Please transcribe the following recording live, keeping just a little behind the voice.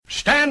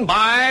Stand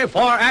by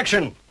for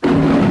action.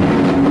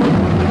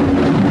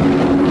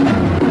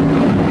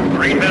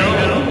 Greenville,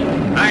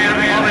 I am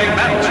on a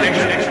battle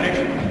station.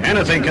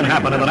 Anything can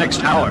happen in the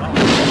next hour.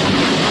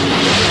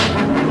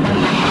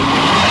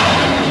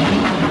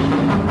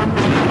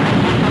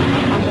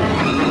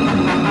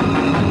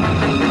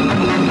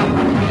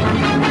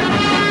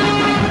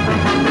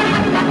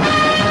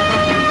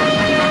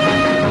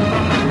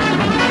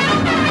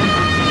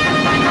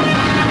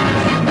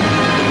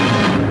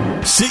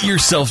 Sit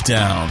yourself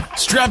down,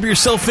 strap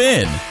yourself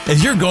in,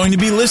 as you're going to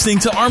be listening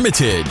to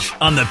Armitage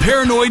on the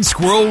Paranoid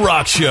Squirrel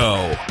Rock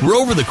Show, where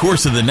over the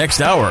course of the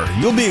next hour,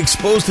 you'll be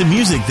exposed to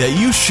music that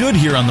you should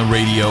hear on the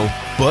radio,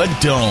 but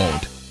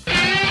don't.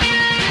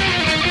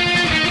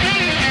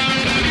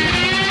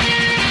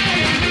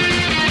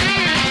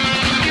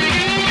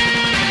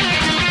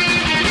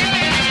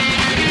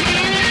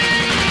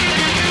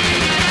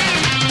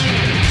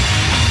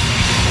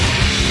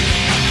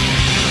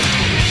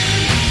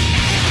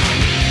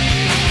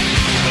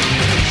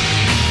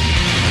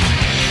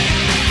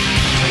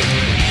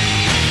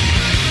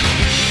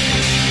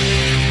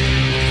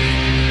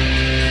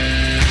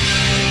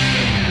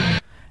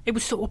 It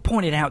was sort of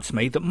pointed out to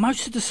me that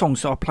most of the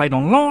songs that I played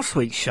on last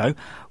week's show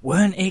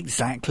weren't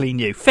exactly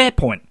new. Fair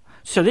point.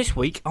 So this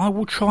week I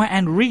will try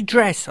and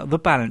redress the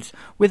balance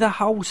with a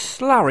whole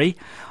slurry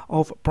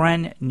of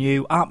brand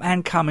new, up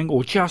and coming,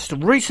 or just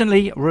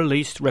recently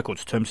released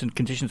records. Terms and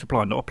conditions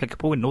apply, not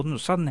applicable in northern or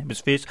southern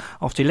hemispheres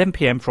after 11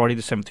 p.m. Friday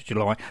the 7th of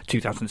July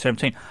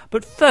 2017.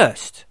 But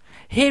first,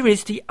 here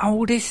is the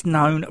oldest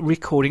known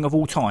recording of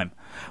all time.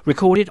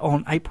 Recorded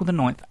on April the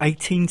 9th,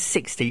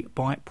 1860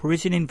 by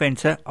Parisian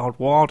inventor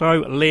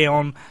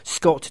Edouard-Leon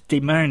Scott de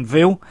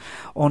Marinville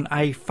on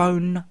a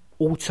phone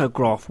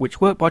autograph,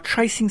 which worked by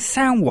tracing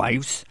sound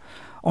waves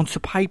onto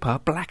paper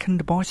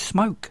blackened by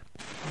smoke.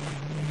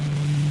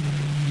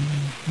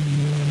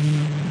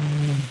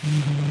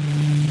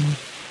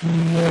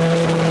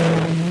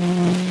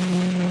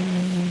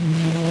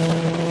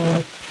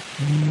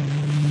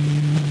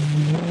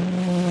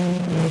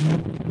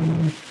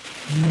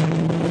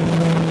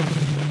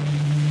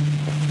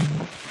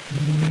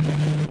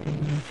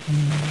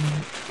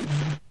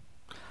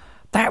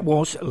 That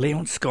was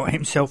Leon Scott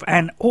himself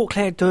and Au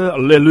clair de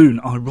la lune.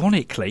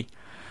 Ironically,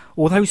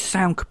 although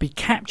sound could be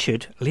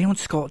captured, Leon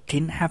Scott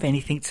didn't have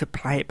anything to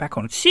play it back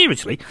on.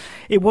 Seriously,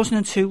 it wasn't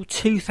until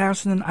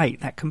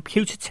 2008 that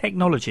computer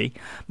technology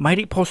made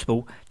it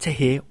possible to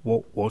hear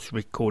what was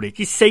recorded.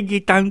 You see, you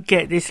don't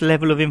get this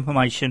level of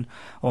information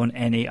on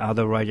any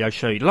other radio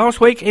show.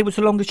 Last week, it was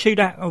a longitude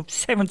out of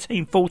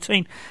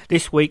 1714.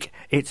 This week,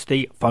 it's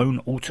the phone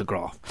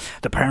autograph.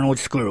 The Paranoid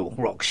Squirrel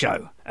Rock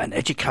Show. An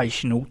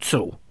educational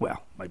tool.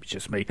 Well, maybe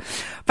just me.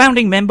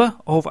 Founding member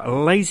of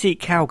Lazy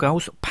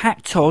Cowgirls,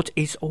 Pat Todd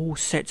is all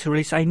set to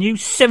release a new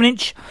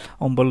 7-inch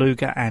on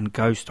Beluga and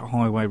Ghost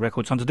Highway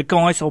Records under the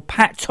guise of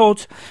Pat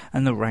Todd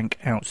and the Rank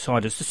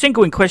Outsiders. The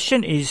single in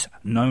question is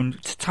Known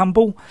to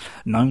Tumble,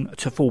 Known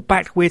to Fall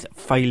Back with,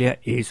 Failure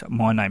Is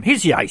My Name.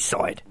 Here's the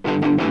A-side.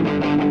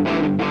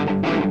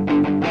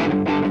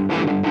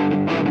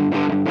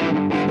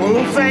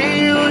 Oh,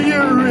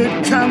 failure,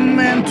 it come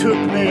and took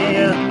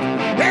me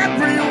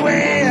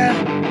everywhere.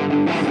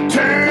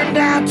 Turned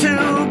out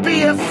to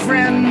be a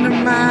friend of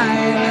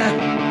mine.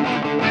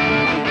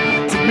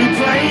 Took me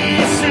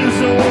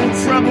places old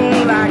trouble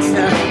likes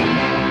to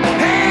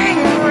hang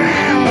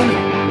around.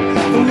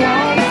 The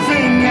one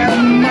thing that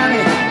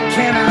money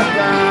cannot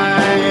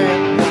buy.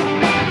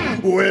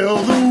 Well,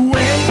 the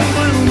wind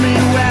blew me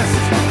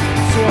west,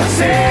 so I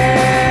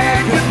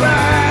said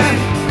goodbye.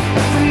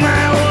 From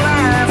my old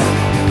life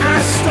I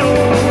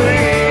stole away.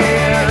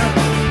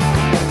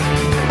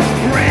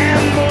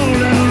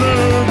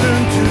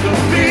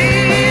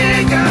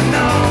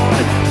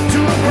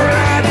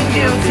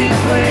 Guilty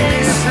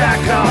place I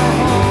call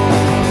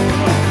home.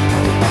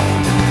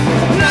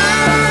 No.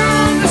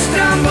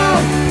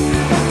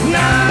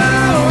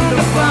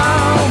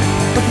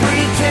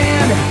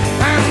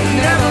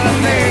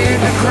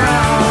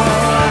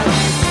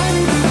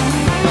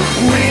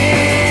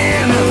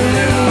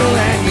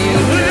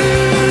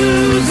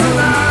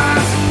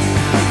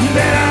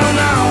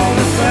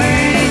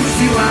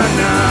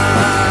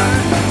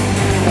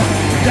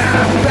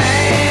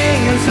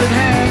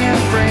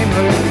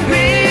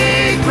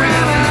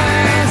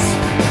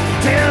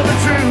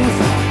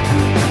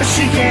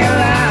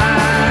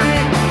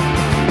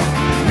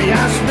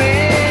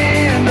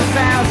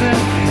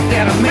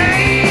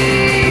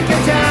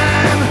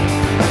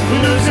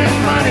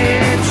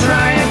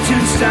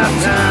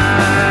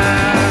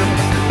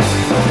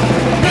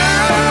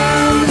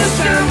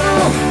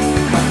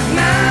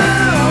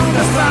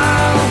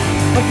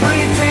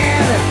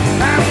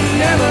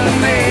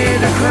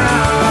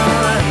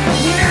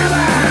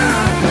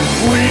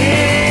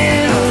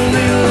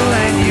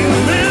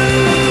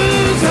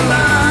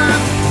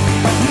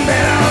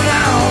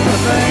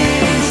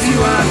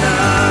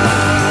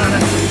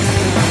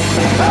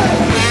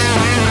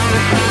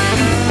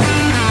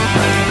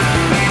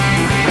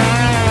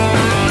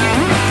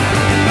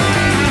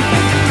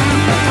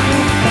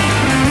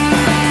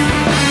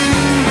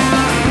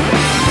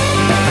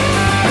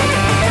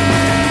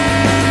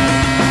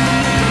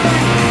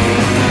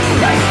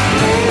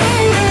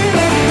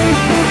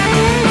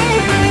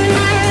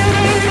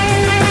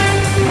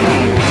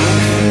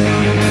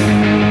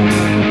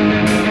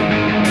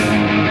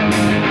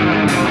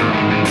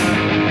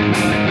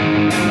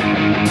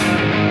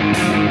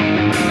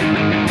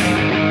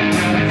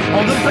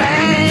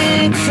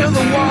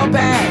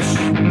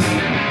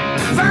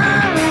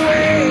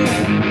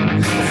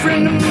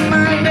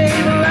 my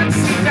neighbor,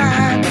 let's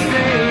die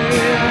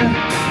today.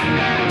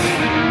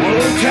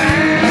 Well,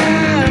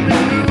 time to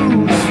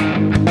lose,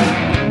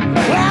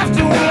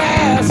 laughter will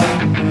last.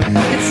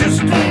 It's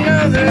just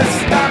another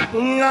stop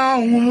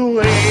along the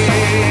way.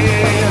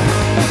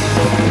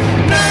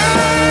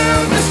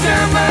 Now the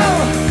summer,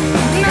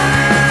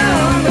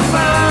 now the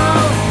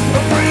fall,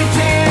 but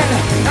pretend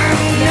I'm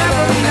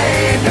never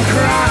made to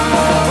cry.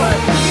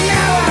 But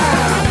now I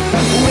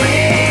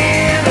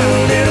win a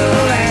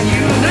little and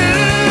you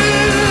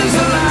lose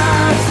a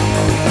lot.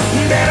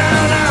 Bet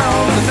on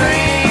all the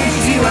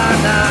things you are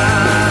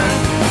not.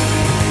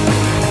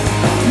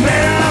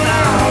 Bet on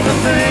all the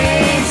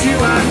things you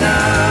are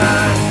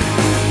not.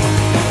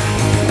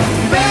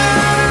 Bet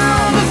on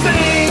all the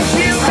things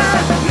you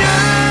are not.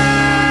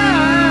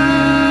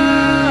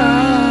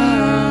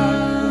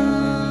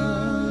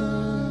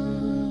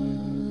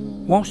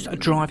 Whilst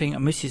driving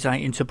Mrs. A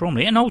into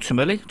Bromley and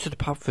ultimately to the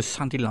pub for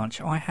Sunday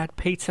lunch, I had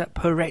Peter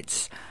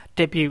Perrett's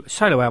debut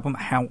solo album,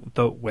 How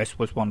the West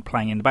Was Won,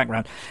 playing in the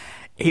background.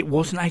 It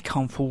wasn't a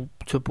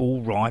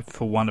comfortable ride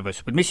for one of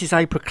us, with Mrs.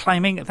 A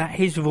proclaiming that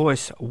his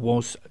voice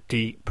was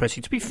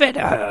depressing. To be fair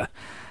to her,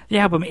 the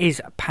album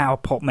is power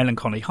pop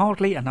melancholy,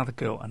 hardly Another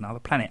Girl, Another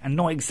Planet, and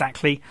not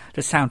exactly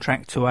the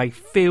soundtrack to a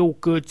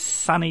feel-good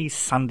sunny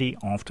Sunday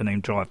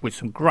afternoon drive, with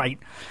some great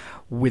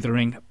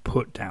withering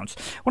put-downs.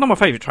 One of my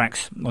favourite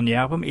tracks on the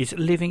album is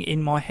Living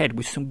in My Head,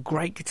 with some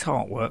great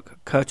guitar work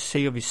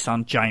courtesy of his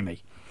son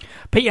Jamie.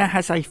 Peter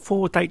has a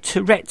 4-date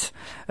Tourette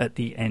at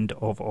the end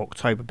of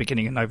October,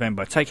 beginning of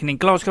November, taking in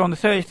Glasgow on the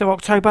 30th of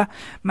October,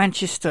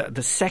 Manchester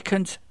the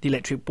 2nd, the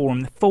Electric Ballroom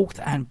the 4th,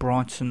 and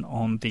Brighton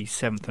on the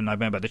 7th of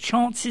November. The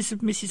chances of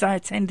Mrs. A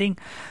attending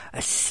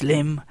are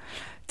slim,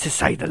 to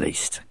say the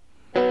least.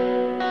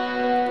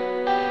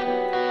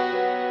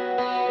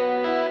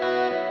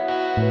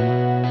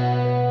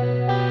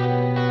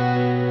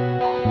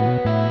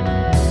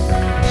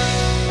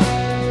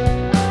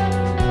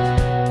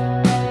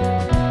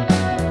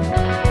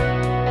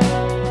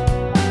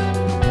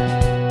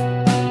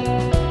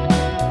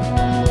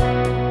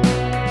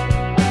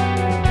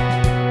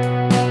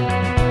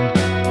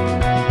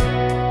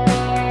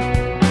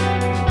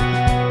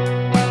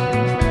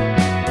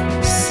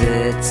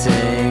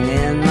 Sitting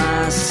in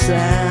my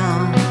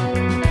cell,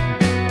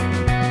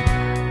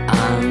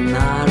 I'm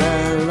not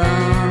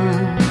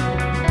alone.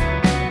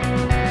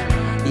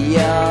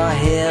 You're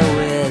here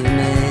with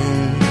me.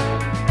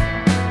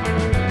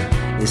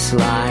 It's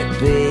like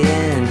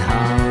being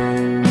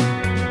home.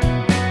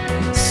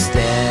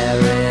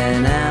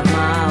 Staring at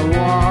my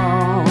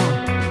wall,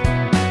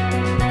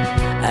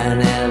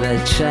 an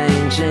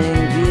ever-changing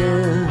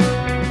view.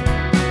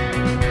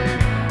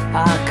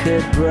 I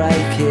could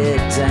break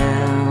it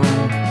down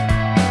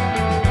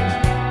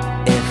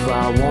if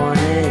I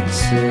wanted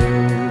to.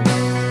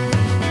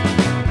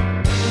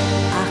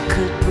 I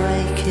could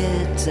break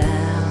it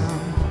down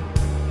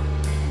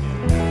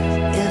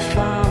if I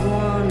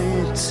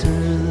wanted to.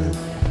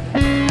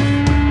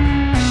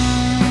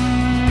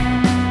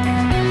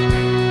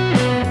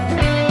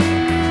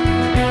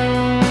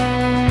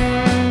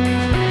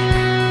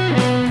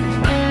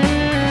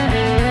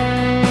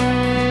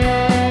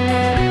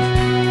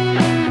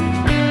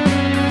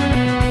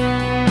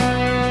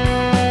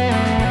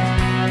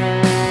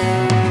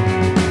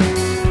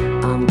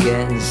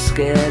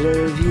 Scared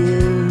of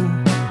you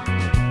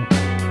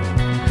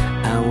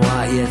and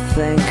what you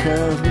think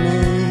of me.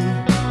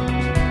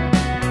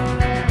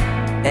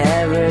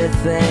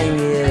 Everything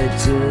you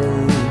do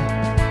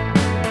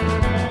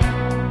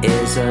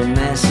is a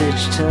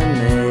message to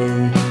me.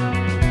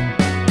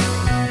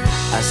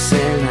 I've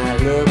seen that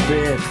look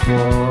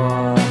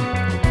before.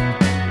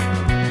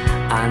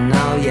 I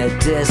know you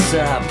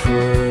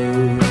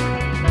disapprove.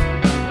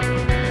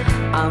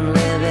 I'm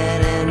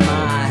living in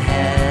my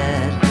head.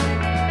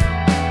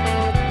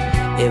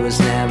 It was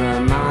never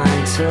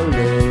mine to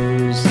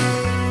lose.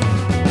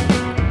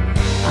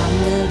 I'm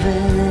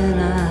living in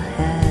a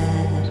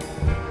head.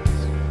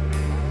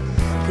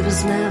 It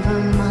was never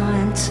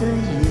mine to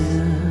use.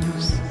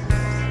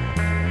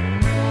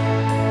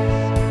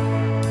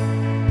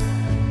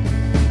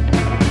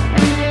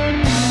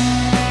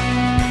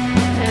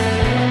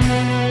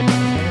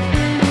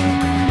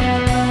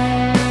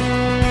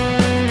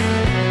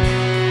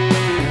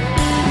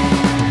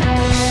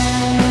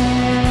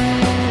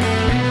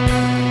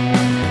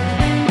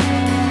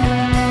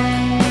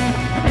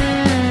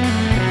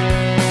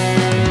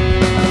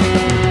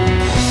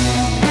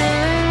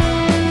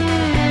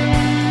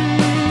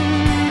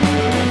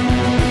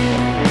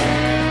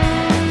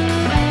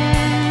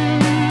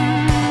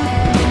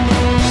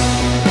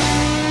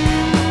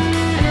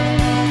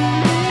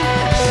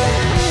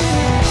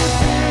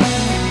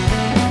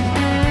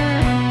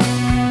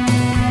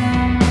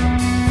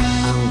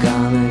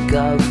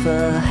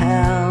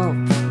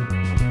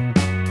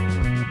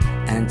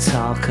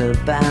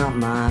 About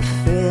my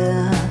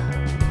fear.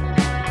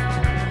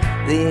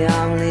 The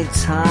only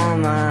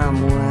time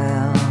I'm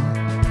well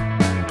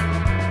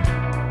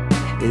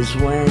is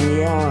when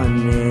you're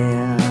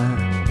near.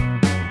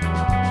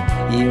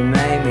 You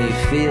made me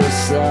feel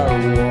so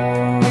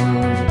warm.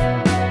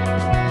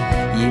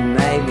 You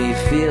made me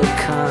feel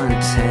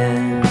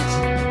content.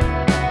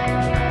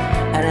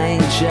 An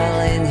angel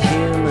in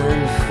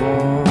human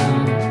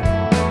form.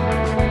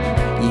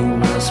 You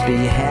must be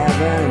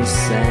heaven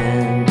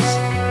sent.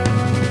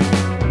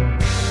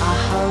 I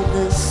hope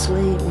that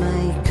sleep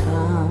may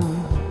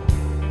come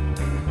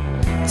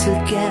to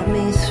get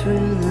me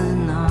through the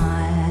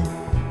night.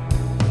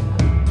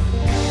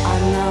 I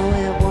know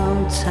it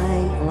won't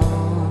take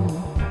long.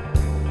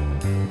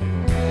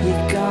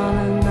 You're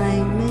gonna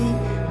make me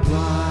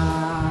right.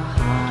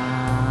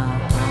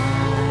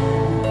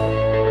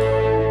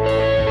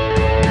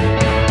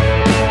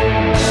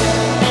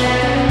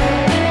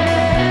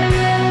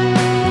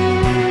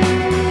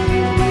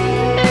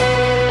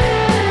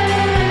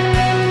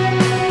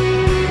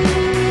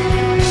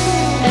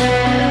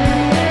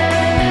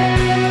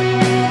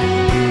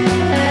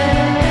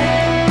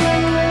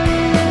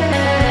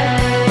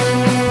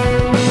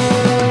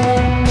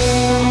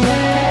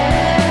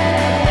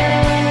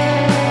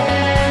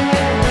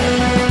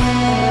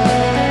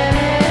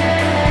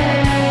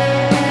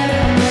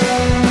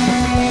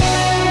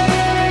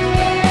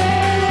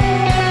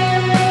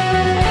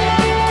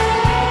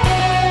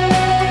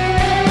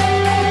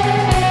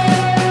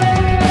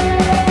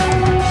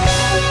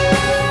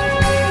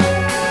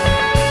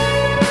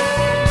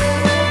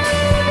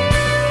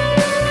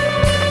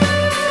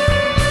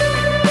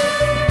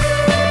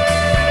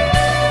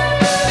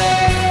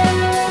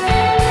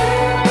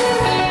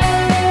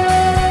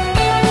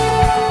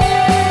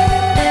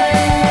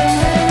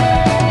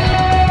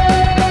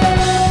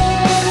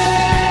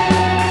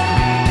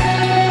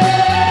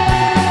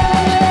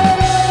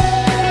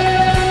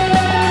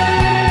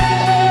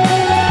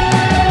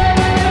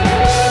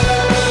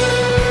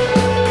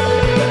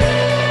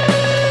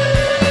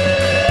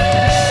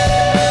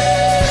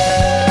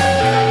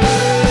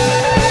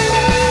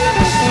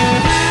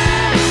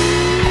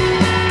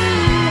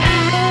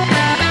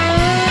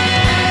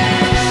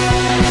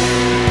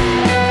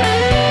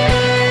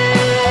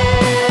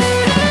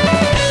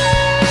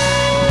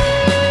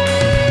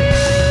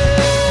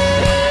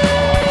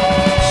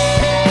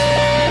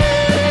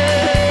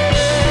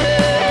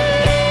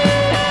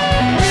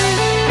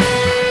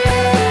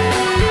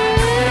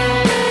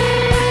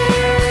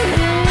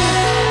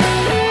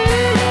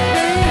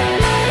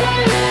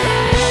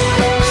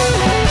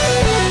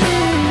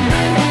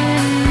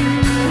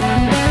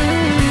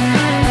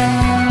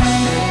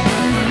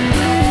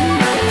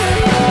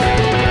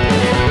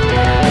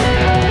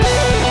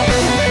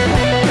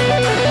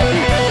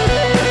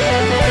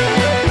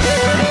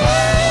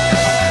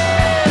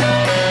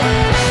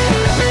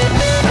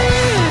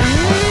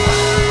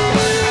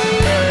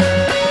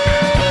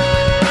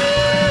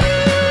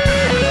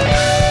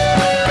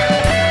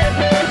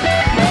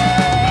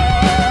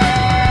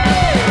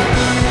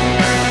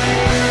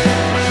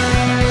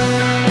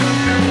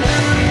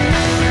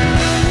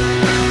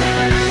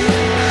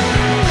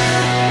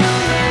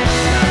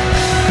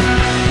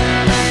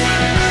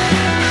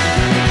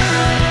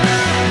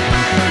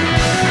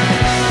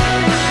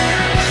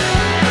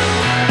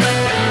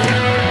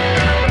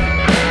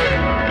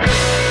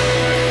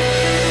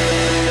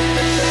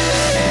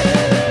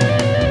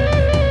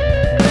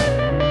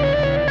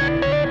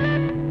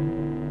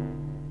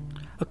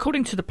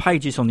 According to the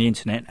pages on the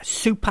internet,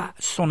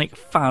 Supasonic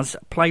Fuzz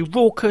play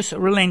raucous,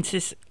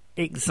 relentless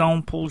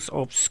examples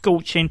of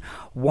scorching,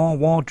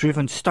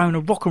 wah-wah-driven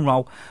stoner rock and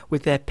roll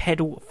with their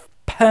pedal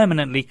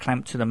permanently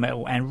clamped to the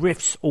metal and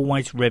riffs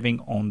always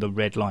revving on the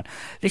red line.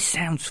 This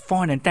sounds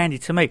fine and dandy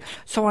to me,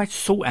 so I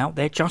sought out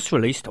their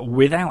just-released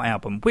Without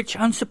album, which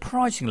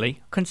unsurprisingly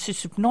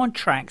consists of 9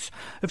 tracks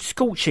of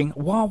scorching,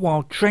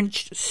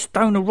 wah-wah-drenched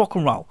stoner rock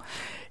and roll.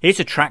 Here's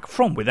a track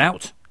from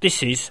Without.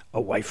 This is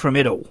Away From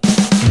It All.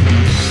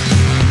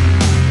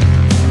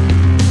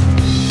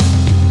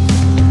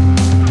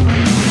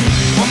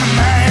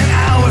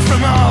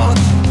 From all,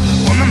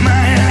 want my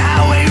mind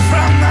away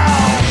from all.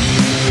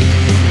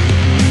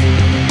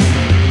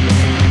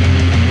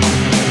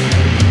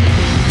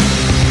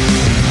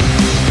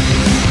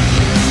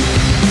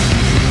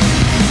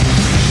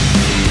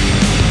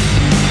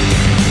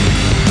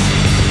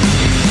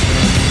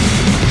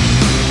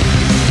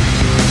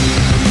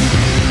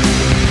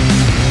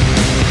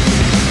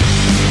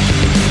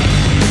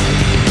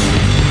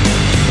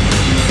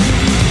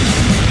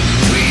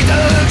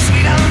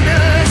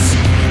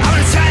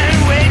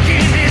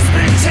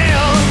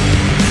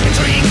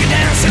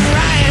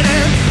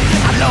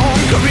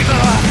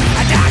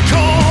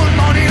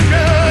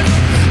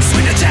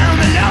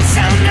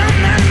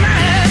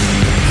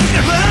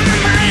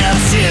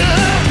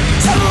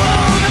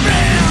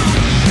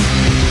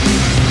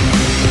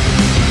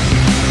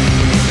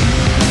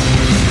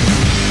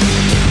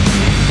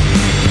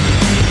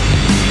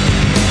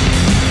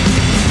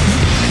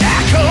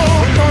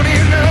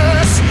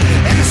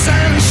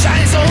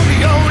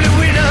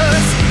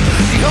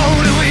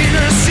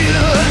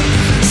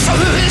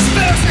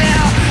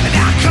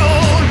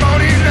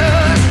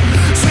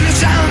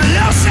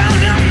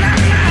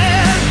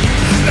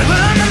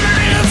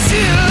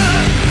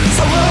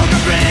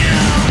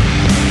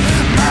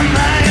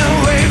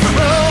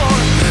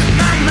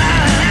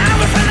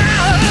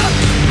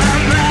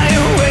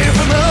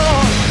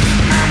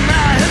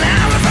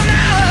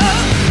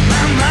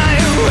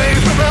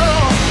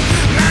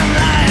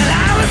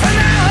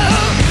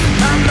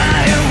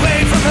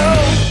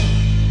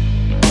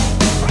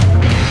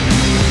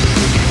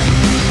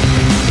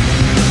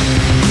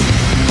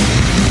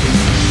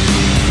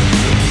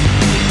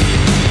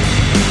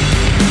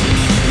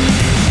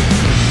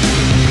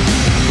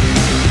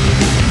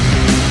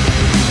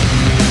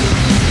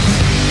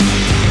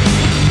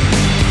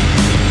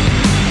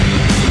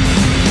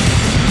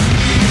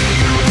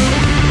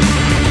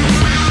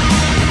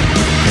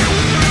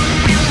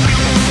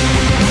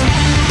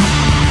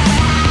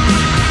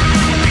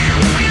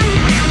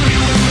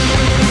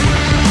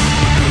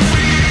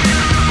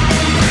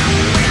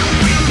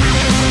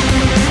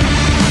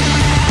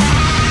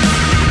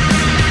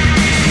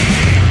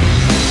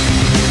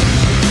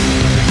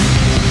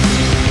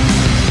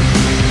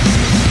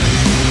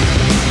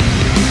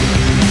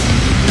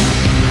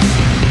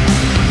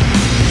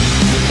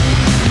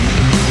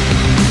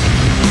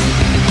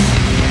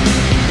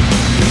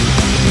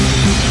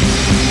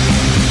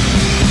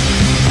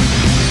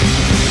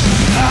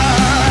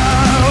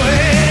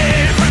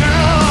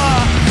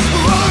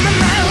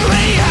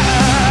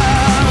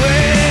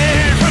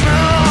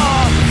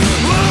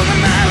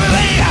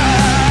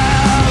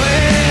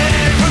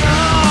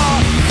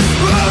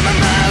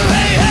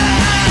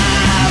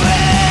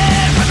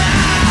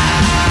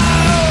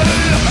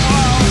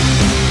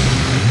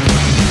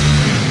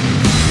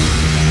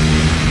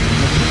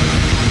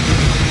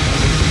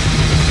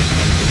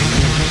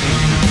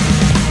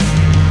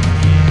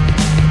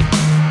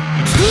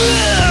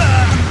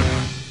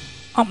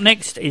 Up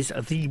next is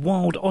Thee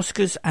Wylde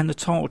Oscars and the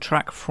title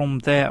track from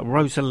their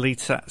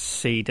Rosalita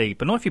CD,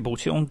 but not if you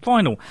bought it on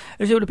vinyl,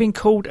 as it would have been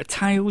called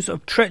Tales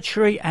of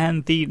Treachery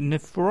and the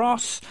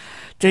Nefarious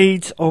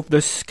Deeds of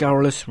the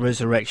Scurrilous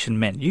Resurrection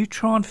Men. You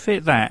try and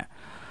fit that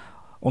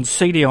on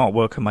CD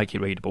artwork and make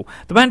it readable.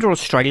 The band are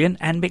Australian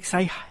and mix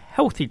a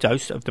healthy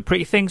dose of the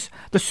Pretty Things,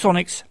 the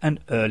Sonics and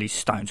Early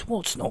Stones.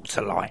 What's not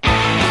to like?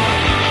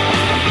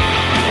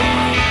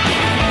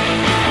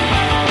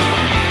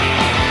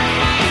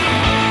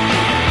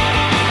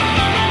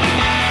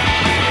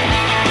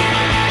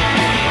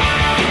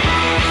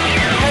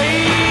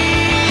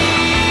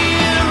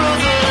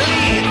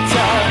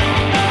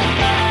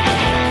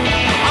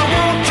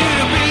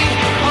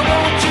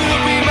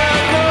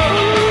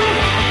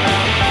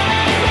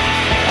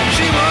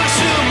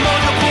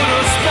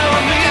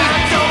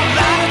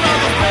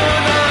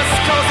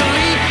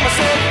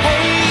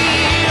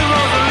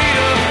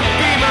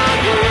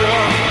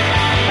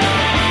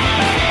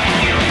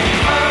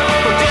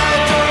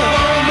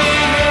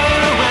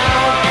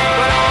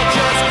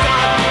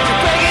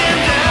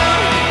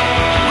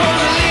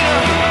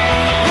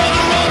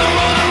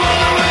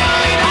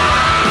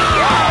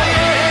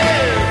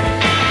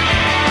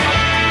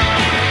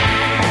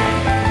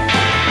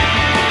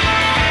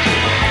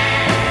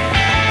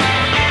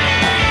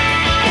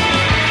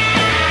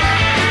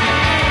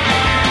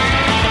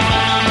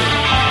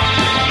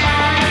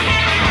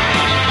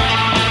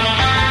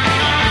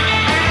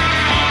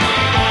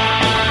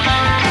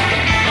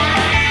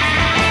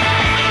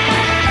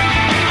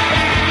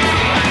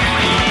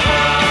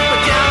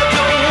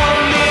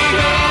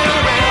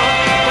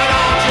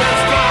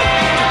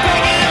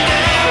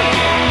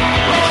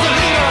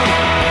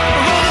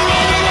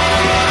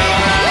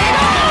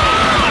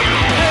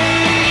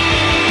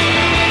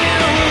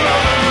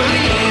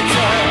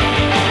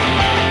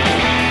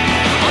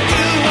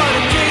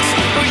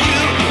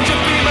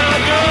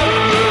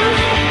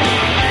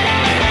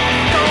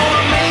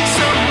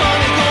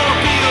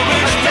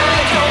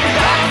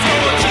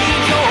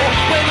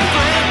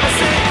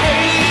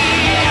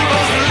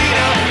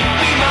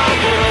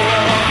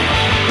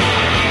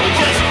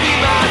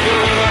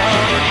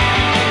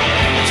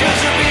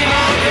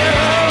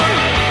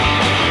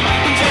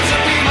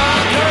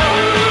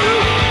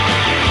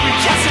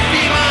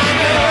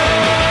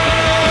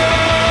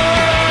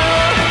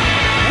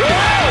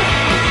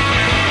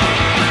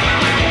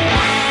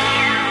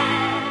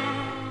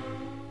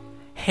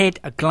 Head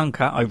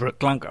Glunker over at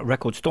Glunk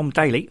Records, Dom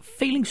Daly,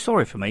 feeling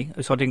sorry for me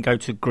as I didn't go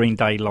to Green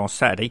Day last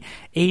Saturday,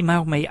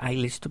 emailed me a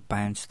list of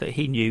bands that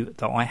he knew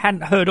that I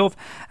hadn't heard of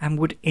and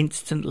would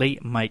instantly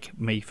make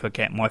me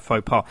forget my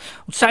faux pas.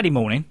 On Saturday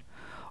morning,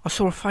 I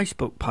saw a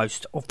Facebook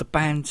post of the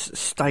band's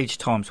stage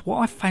times. What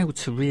I failed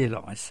to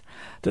realise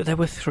that there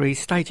were 3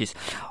 stages.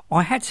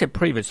 I had said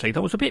previously that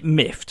I was a bit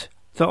miffed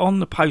that on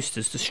the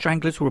posters the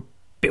Stranglers were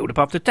billed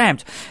above the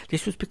Damned.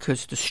 This was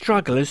because the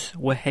Strugglers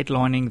were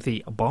headlining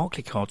the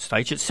Barclaycard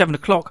stage at 7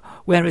 o'clock,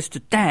 whereas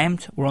the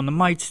Damned were on the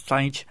main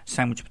stage,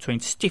 sandwiched between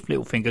Stiff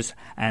Little Fingers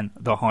and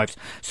the Hives.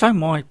 So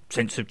my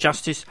sense of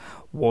justice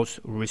was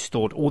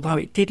restored, although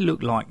it did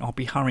look like I'd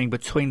be hurrying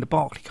between the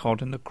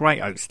Barclaycard and the Great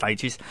Oak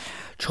stages,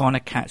 trying to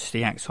catch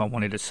the acts I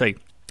wanted to see.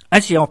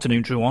 As the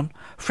afternoon drew on,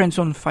 friends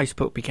on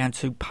Facebook began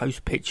to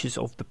post pictures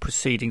of the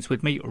proceedings,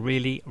 with me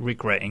really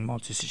regretting my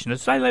decision.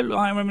 As they look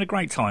like I'm having a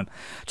great time.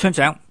 Turns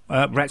out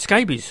Rat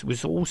Scabies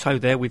was also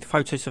there, with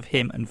photos of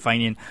him and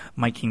Vanian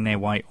making their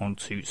way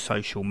onto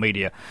social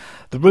media.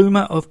 The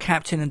rumour of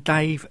Captain and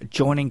Dave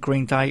joining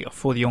Green Day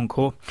for the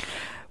encore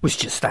was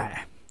just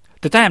that.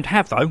 The Damned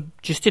have, though,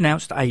 just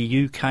announced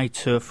a UK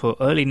tour for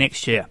early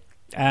next year.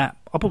 I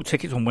bought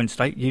tickets on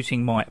Wednesday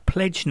using my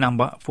pledge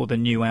number for the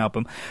new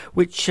album,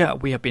 which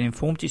we have been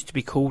informed is to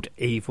be called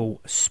Evil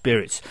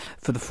Spirits.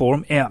 For the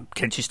Forum,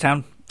 Kentish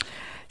Town,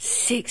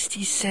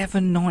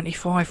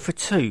 $67.95 for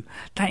 2.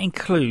 That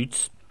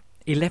includes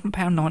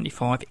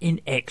 £11.95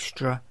 in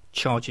extra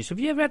charges. Have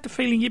you ever had the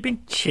feeling you've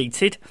been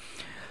cheated?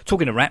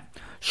 Talking of rap,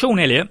 Sean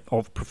Elliott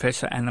of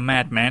Professor and the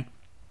Madman,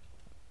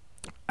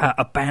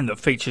 a band that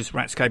features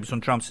Rat Scabies on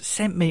drums,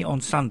 sent me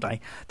on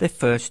Sunday their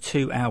first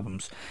 2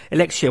 albums.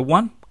 Elixir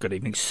 1, Good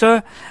Evening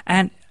Sir,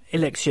 and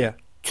Elixir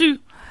 2,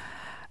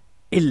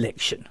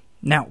 Election.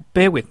 Now,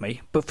 bear with me,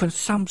 but for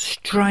some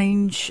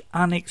strange,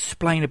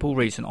 unexplainable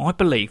reason, I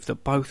believe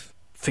that both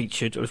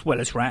featured, as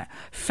well as Rat,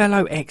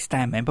 fellow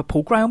ex-Damned member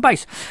Paul Gray on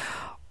bass.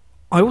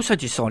 I also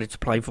decided to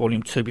play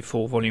Volume 2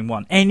 before Volume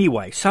 1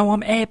 anyway, so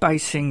I'm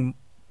airbasing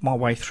my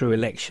way through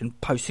Election,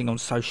 posting on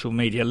social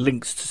media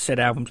links to said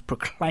albums,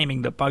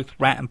 proclaiming that both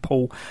Rat and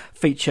Paul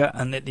feature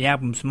and that the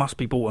albums must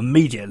be bought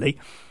immediately.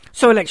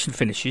 So Election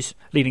finishes,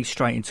 leading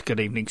straight into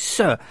Good Evening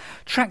Sir.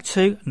 Track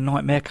 2,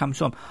 Nightmare,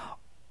 comes on.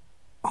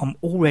 I'm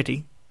all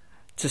ready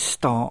to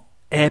start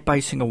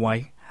airbasing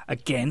away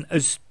again,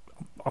 as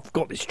I've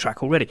got this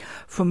track already,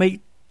 for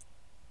me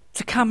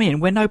to come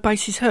in where no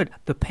bass is heard.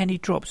 The penny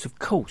drops, of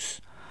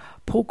course.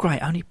 Paul Gray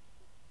only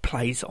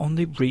plays on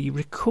the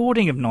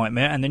re-recording of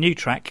Nightmare, and the new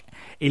track,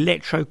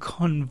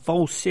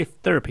 Electroconvulsive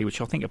Therapy,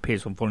 which I think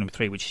appears on Volume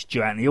 3, which is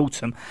due out in the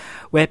autumn,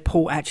 where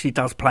Paul actually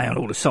does play on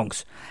all the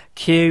songs.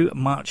 Cue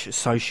much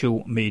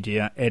social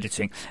media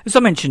editing. As I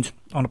mentioned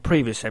on a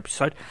previous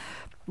episode,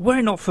 were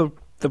it not for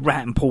the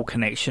Rat and Paul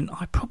connection,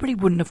 I probably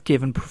wouldn't have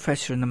given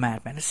Professor and the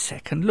Madman a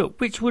second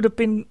look, which would have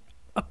been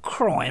a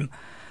crime.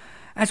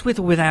 As with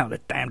or without the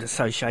damned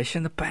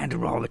association, the band are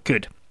rather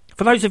good.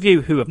 For those of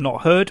you who have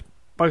not heard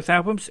both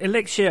albums,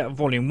 Elixir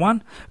Volume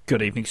 1,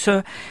 Good Evening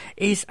Sir,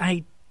 is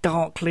a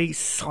darkly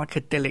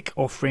psychedelic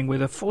offering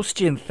with a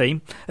Faustian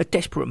theme. A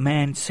desperate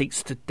man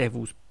seeks the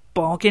devil's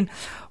bargain,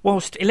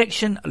 whilst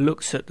Election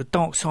looks at the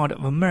dark side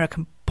of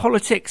American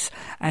politics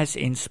as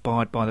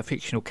inspired by the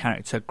fictional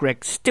character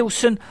Greg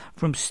Stilson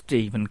from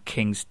Stephen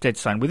King's Dead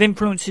Zone, with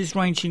influences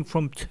ranging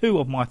from two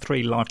of my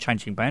three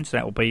life-changing bands,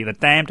 that will be The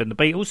Damned and The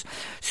Beatles,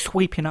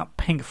 sweeping up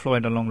Pink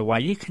Floyd along the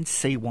way. You can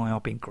see why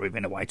I've been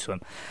grooving away to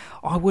them.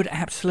 I would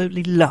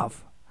absolutely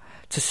love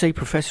to see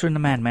Professor and the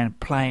Madman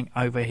playing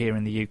over here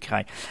in the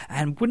UK,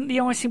 and wouldn't the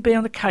icing be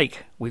on the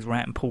cake with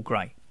Rat and Paul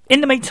Gray? In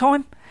the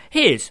meantime,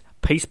 here's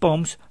Peace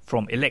Bombs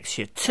from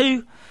Elixir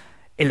 2,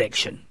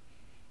 Election.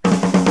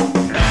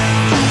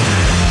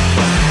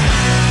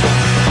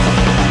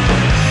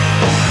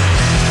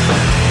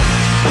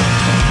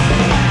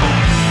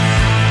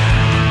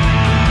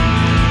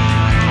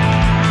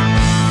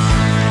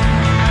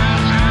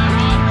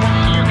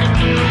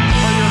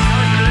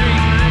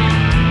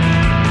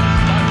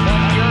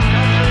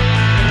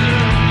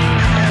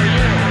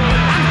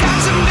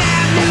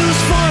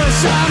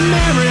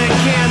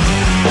 Americans,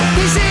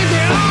 they say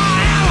they're all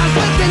allies,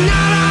 but they're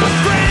not our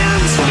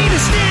friends. Need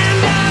to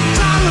stand up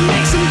tall and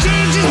make some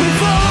changes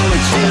before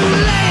it's too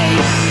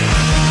late.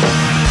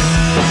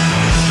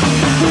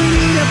 We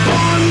need a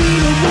born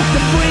leader with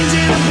the brains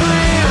and a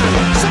plan.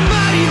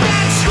 Somebody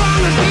that's strong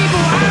and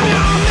people, I'm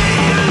your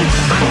man.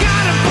 I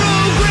got a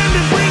program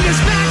to bring us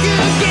back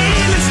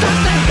again and stop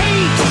the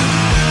hate.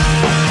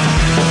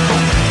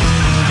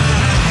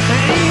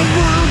 And it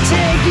won't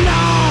take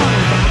long.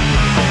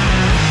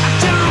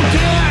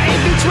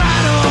 If it's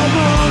right or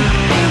wrong,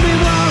 and we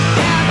won't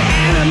have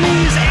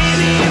enemies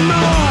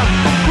anymore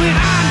when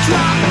I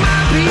drop my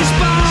peace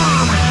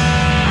bomb.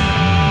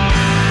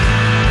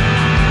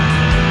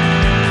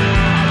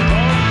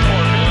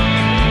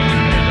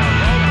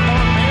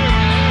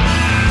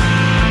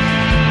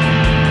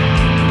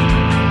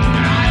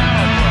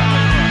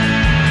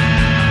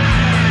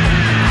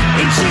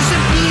 It's just a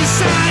peace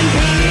sign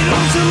painted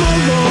on some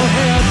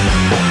overhead.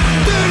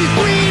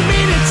 33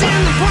 minutes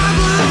and the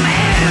problem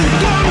ends.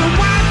 Gonna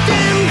wipe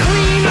them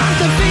clean off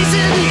the face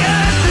of the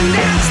earth, and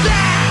that's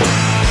that.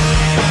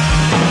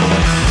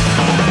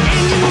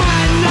 And you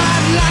might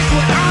not like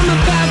what I'm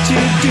about to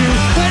do,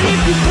 but if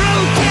you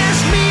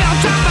protest me, I'll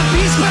drop a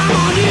peace bomb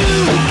on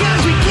you.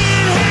 Because we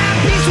can't have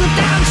peace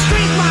without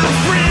strength, my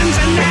friends,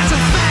 and that's a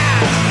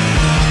fact.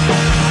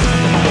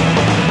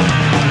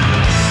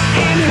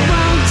 And it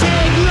won't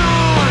take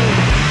long.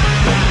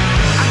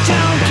 I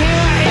don't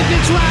care if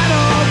it's right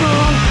or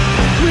wrong.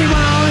 We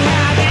won't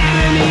have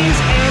enemies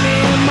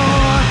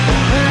anymore.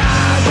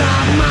 I'll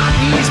drop my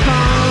peace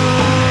bombs.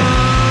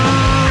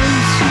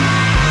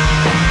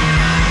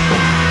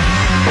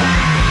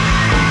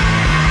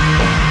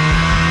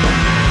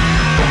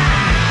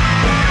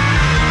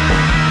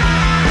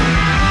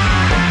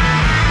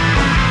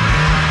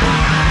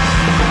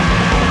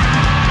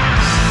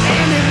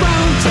 And it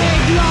won't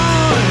take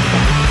long.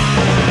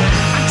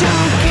 I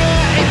don't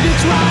care if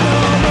it's right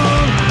or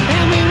wrong.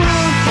 And we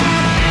won't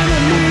have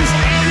enemies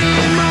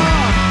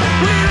anymore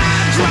when I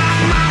drop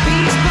my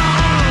peace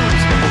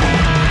bombs.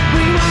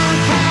 We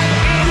won't have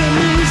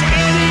enemies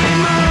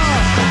anymore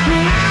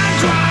when I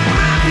drop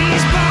my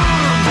peace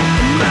bombs.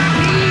 My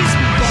peace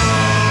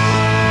bombs.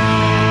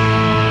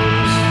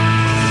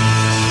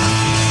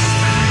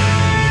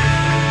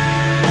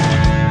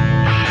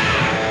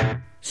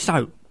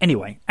 So,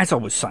 anyway, as I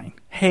was saying,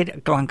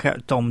 head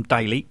glunker Dom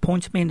Daly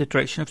pointed me in the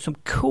direction of some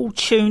cool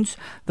tunes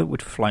that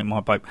would float my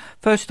boat.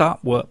 First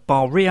up were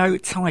Barrio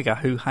Tiger,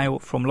 who hail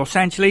from Los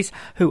Angeles,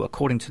 who,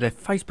 according to their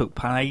Facebook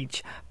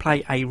page,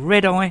 play a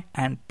red eye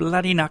and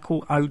bloody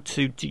knuckle ode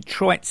to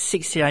Detroit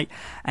 68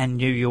 and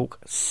New York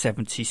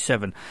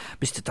 77.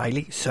 Mr.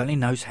 Daly certainly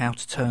knows how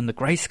to turn the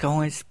grey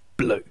skies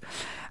blue.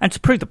 And to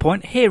prove the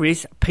point, here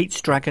is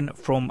Pete's Dragon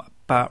from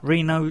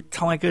Barrio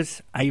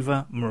Tiger's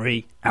Ava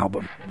Marie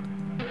album.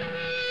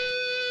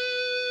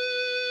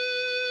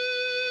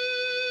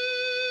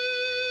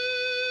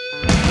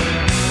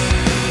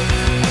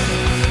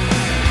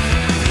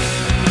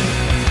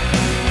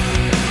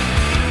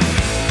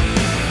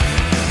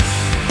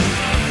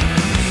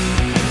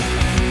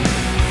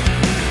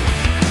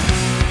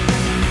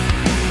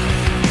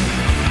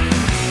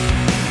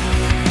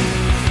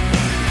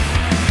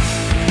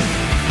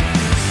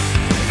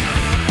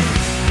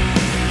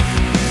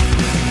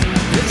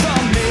 It's the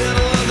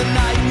middle of the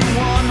night and you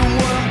wonder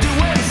what I'm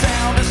doing.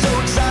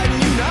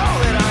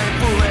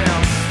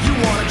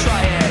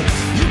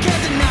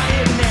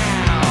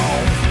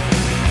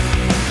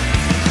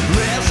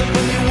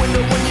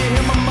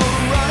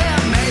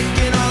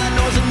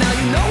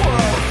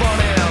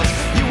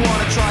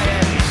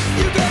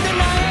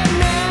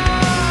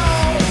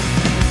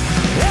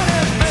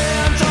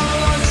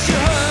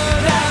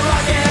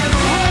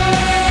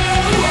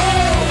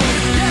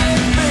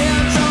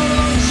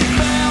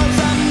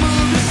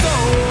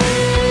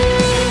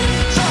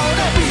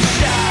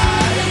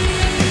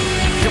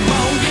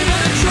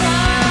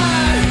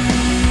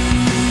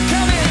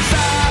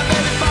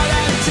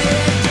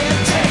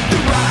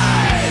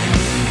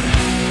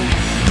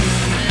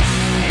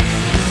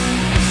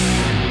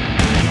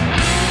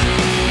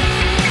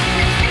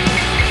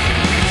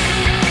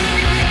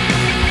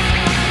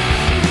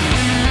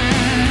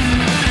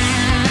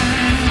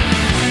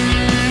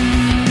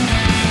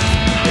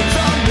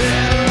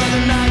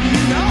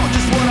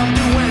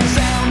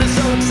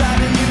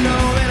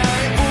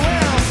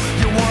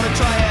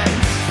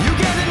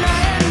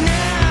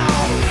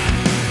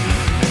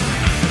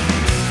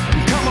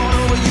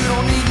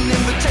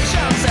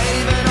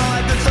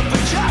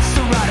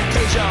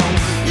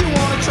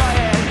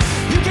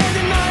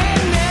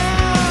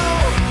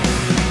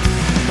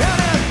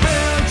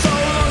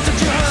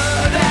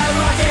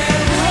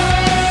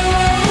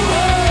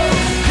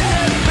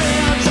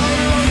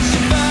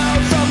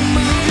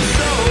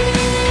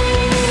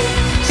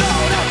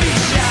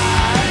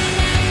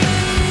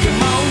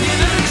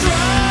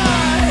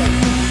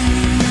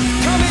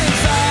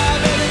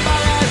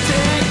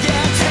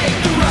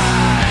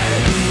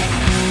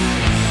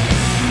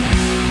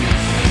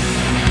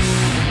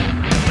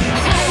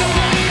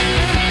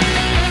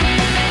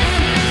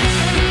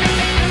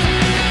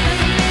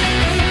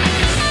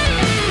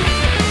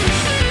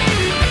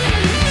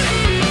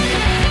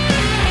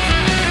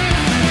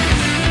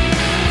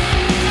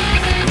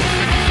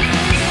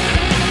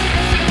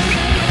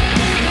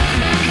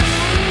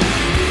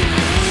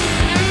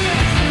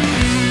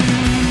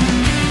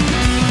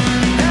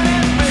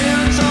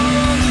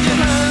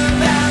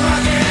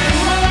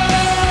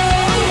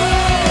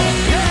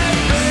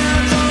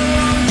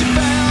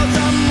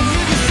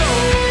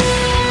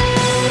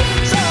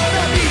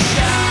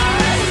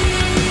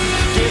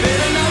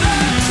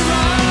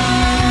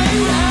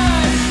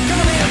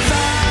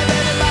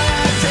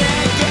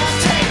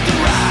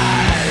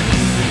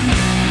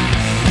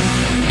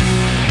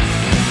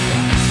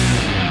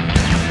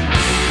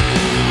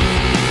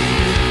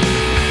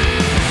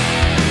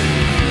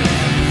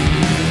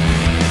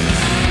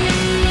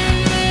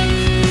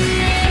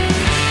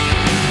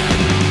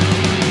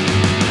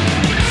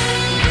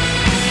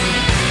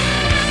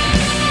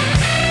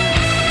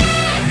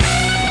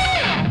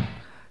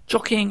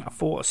 Jockeying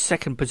for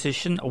second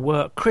position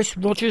were Kris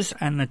Rodgers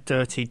and the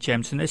Dirty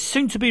Gems, and their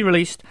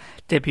soon-to-be-released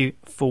debut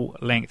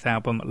full-length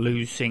album,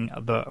 Losing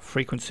the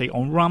Frequency,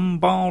 on Rum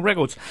Bar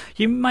Records.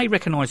 You may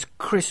recognise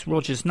Kris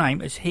Rodgers'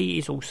 name, as he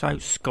is also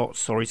Scott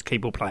Sorry's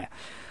keyboard player.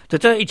 The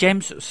Dirty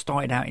Gems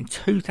started out in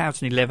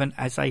 2011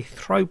 as a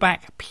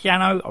throwback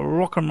piano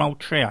rock and roll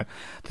trio.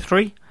 The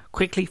three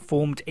quickly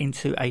formed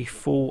into a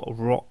full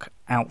rock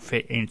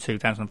outfit in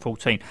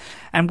 2014.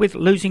 And with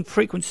Losing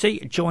Frequency,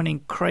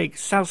 joining Craig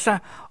Salsa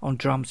on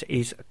drums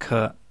is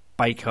Kurt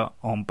Baker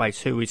on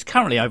bass, who is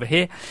currently over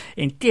here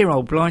in dear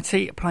old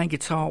Blighty playing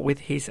guitar with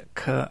his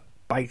Kurt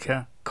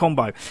Baker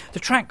combo. The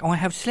track I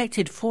have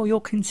selected for your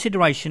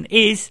consideration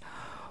is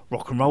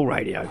Rock and Roll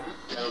Radio.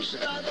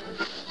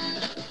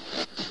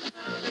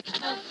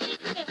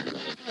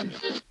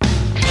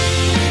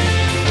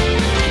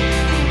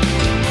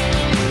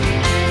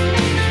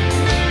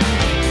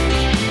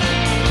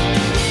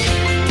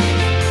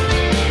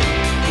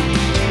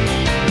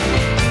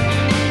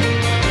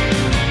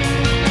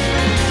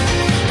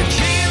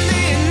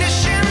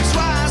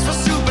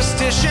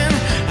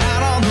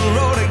 Out on the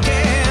road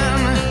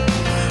again.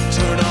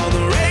 Turn on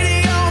the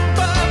radio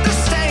above the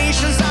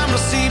stations I'm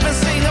receiving.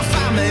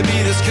 Signify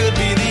maybe this could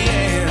be the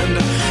end.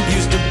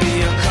 Used to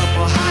be a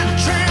couple hot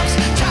tramps,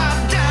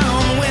 top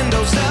down,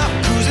 windows up,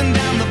 cruising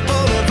down the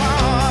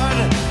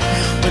boulevard.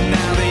 But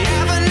now the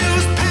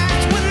avenue's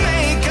packed with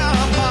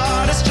makeup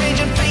artists,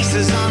 changing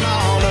faces on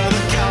all of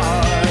the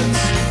cards.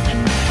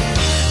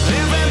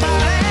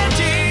 Everybody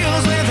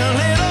deals with a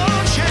little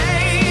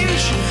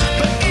change,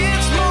 but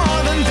it's more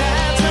than that.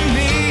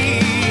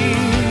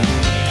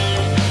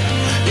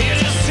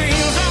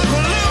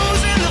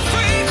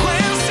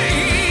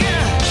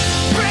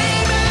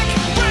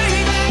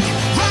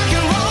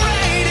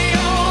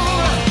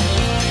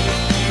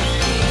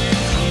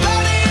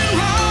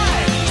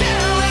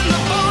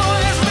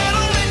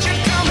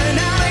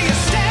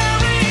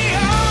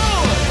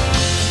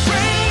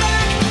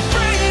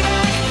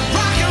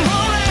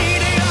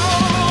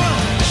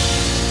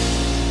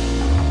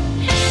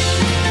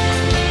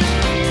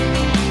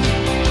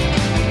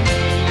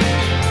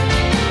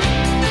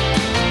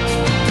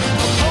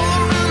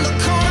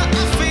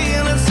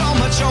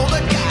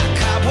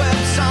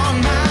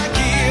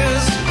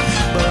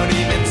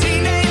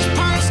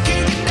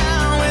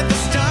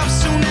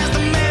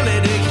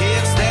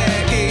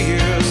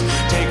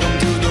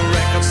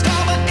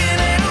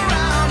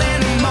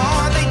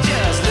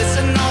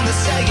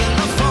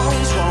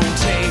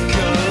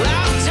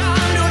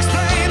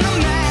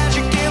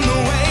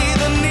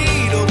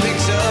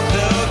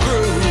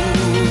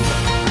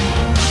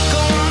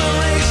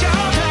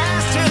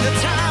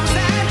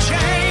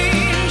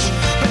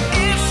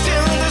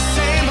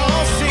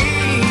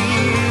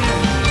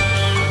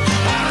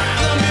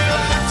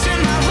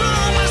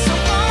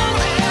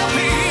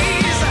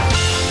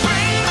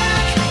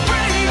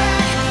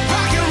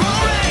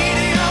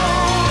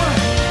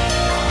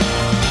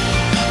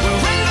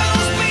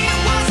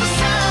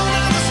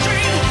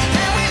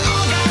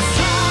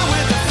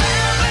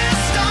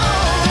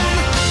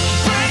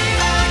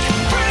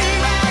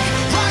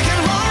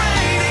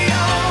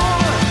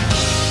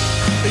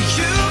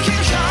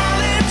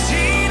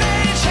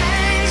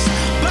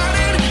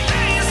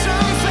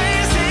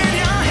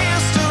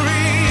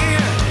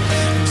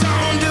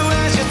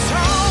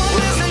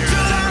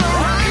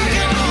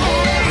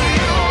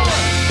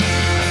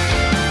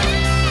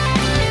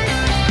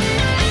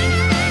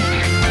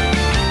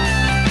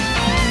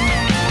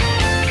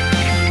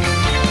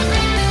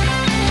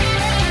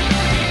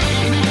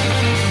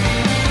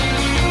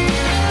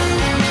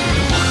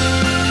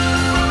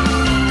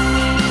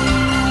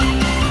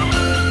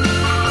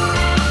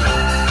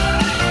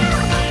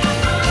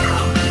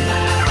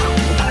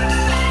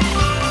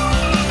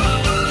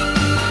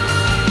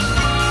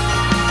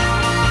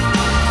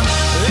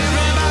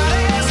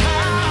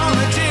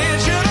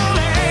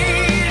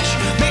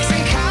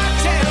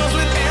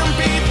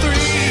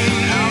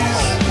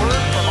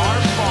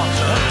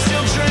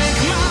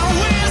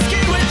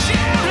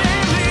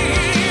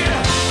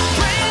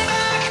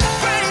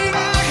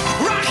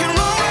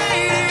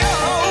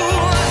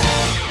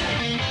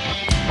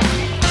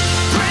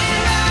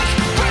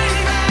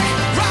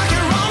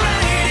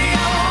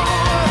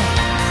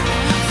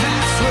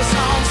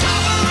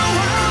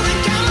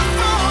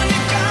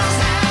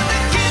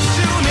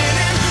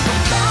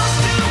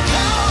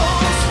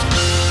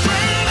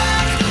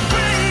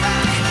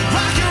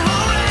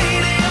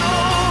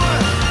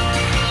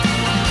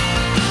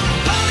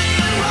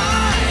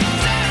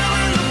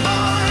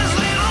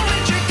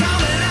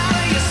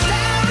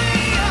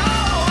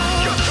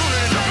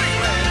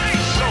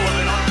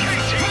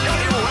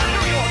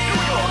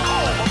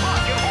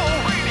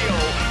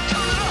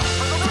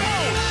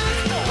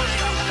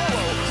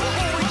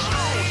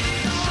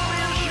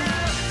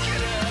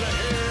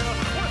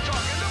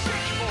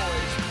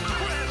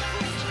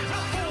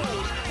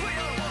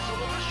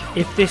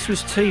 If this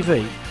was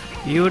TV,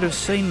 you would have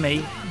seen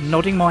me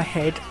nodding my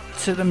head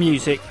to the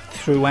music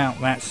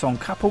throughout that song,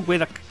 coupled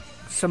with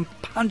some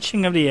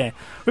punching of the air.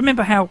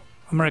 Remember how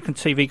American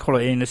TV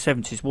quality in the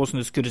 70s wasn't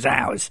as good as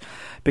ours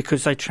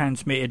because they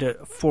transmitted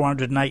at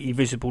 480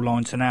 visible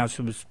lines and ours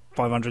was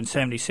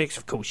 576,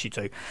 of course you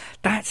do.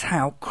 That's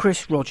how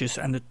Kris, Rodgers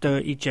and the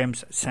Dirty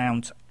Gems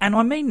sounds, and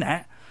I mean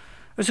that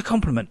as a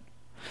compliment.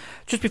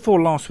 Just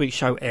before last week's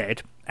show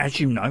aired, as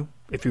you know,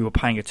 if you were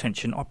paying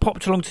attention, I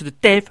popped along to the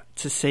Dev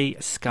to see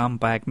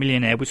Scumbag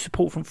Millionaire with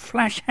support from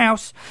Flash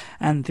House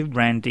and the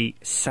Randy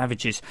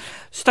Savages.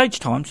 Stage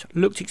times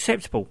looked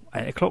acceptable.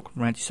 8 o'clock,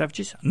 Randy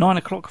Savages. 9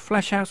 o'clock,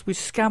 Flash House with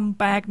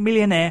Scumbag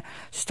Millionaire,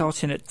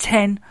 starting at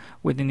 10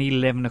 with an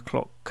 11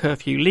 o'clock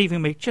curfew,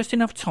 leaving me just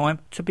enough time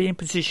to be in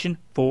position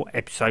for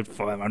episode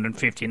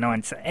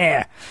 559 to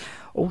air.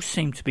 All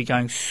seemed to be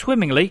going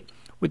swimmingly,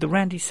 with the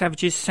Randy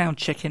Savages sound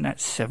checking at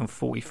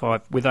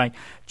 7:45, with a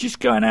just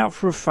going out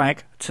for a fag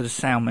to the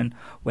soundman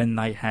when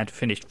they had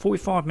finished.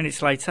 45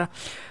 minutes later,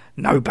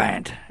 no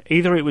band.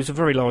 Either it was a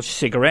very large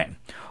cigarette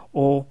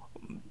or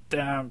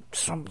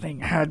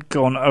something had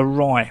gone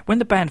awry. When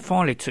the band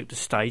finally took the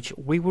stage,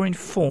 we were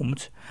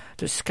informed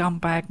that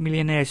Scumbag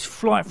Millionaire's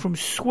flight from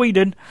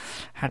Sweden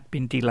had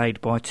been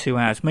delayed by 2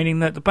 hours, meaning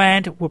that the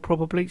band were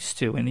probably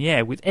still in the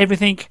air, with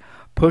everything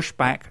pushed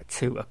back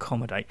to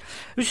accommodate.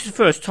 This is the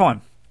first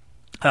time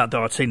that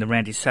I'd seen the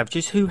Randy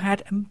Savages, who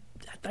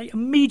they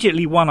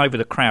immediately won over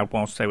the crowd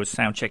whilst they were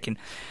sound checking.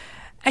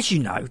 As you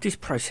know, this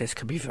process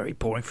can be very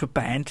boring for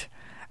band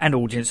and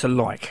audience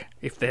alike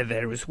if they're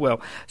there as well.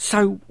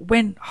 So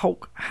when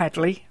Hulk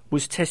Hadley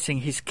was testing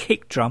his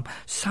kick drum,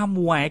 some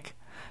wag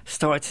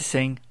started to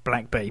sing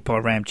Black Betty by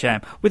Ram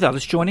Jam, with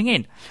others joining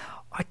in.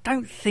 I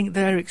don't think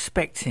they're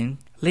expecting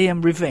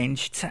Liam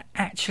Revenge to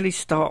actually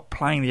start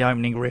playing the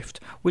opening riff,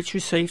 which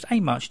received a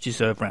much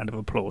deserved round of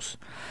applause.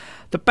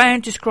 The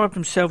band described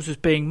themselves as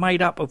being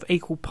made up of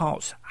equal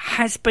parts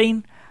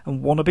has-been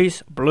and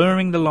wannabes,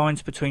 blurring the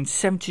lines between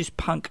 70s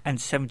punk and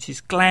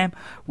 70s glam,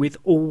 with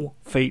all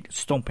feet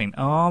stomping.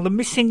 The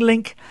missing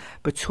link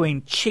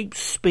between cheap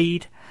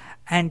speed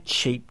and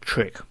cheap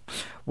trick.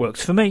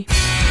 Works for me.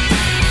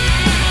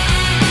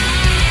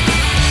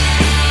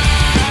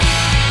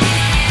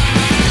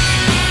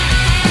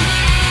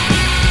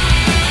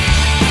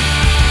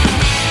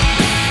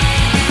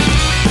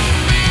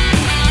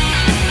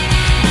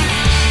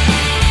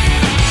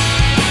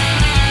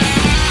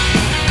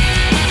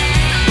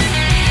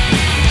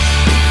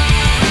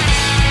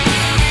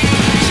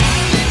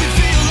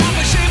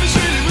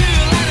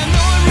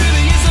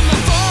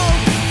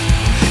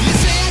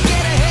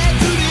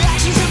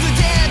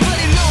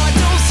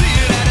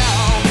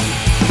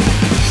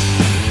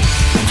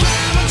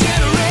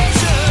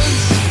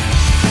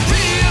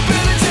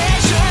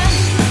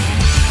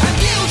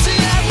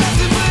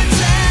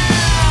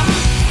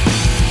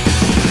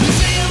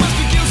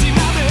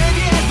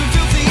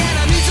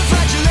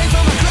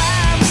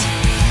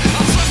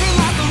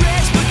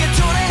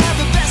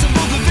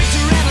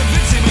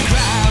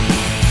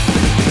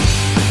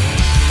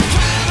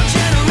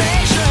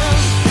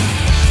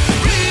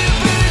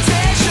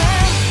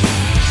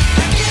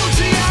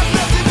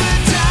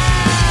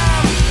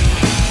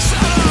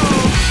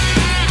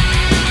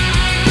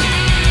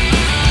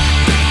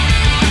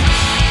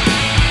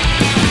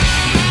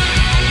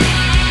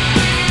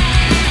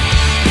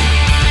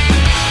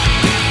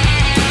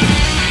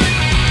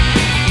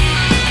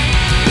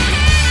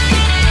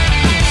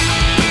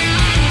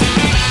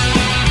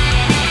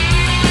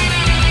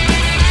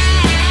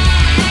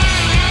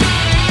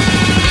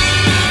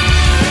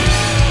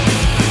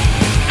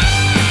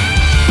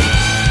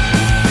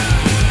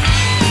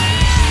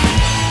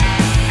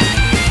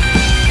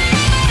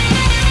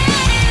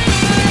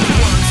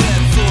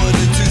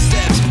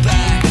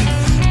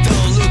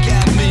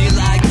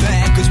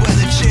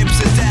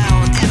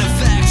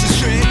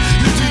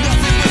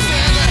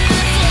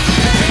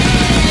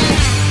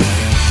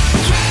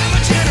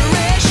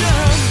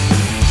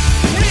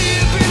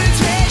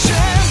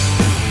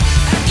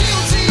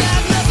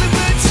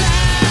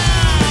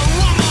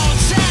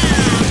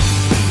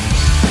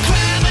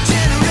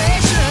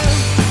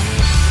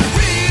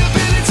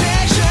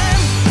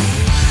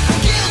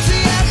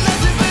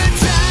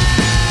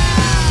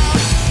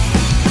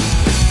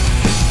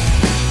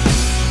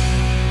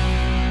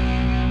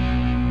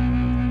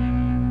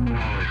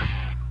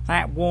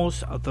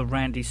 The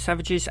Randy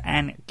Savages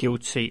and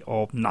Guilty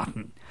of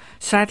Nothing.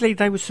 Sadly,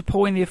 they were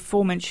supporting the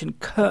aforementioned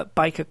Kurt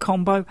Baker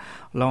combo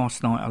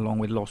last night along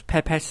with Los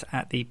Pepes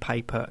at the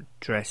Paper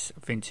Dress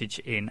Vintage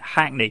in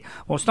Hackney,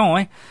 whilst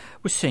I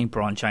was seeing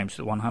Brian James at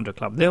the 100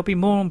 Club. There'll be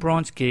more on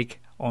Brian's gig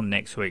on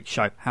next week's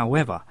show.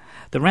 However,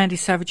 the Randy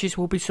Savages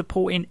will be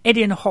supporting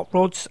Eddie and the Hot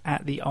Rods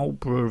at the Old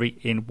Brewery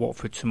in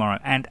Watford tomorrow,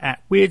 and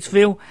at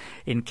Weirdsville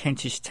in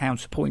Kentish Town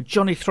supporting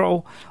Johnny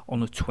Throttle on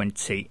the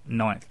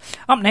 29th.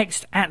 Up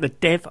next at the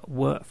Dev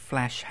were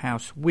Flash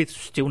House, with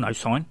still no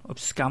sign of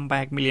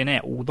Scumbag Millionaire,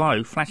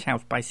 although Flash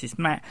House bassist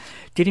Matt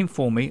did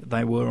inform me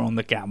they were on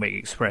the Gatwick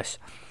Express.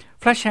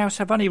 Flash House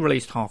have only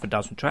released half a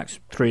dozen tracks.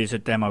 3 is a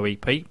demo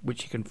EP,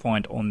 which you can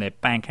find on their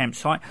Bandcamp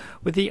site,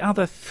 with the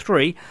other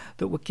 3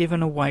 that were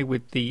given away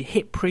with the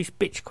Hit Priest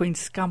Bitch Queen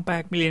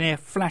Scumbag Millionaire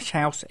Flash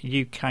House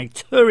UK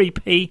Tour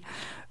EP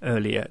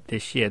earlier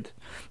this year.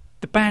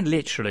 The band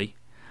literally,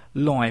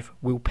 live,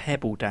 will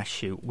pebble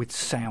dash you with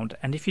sound,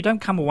 and if you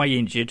don't come away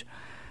injured,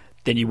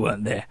 then you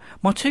weren't there.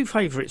 My 2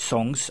 favourite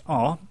songs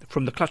are,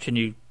 from the Clutch of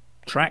New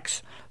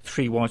tracks,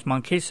 3 Wise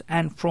Monkeys,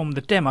 and from the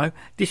demo,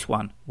 this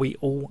one, We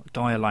All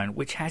Die Alone,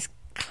 which has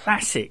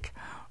classic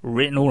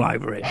written all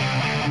over it.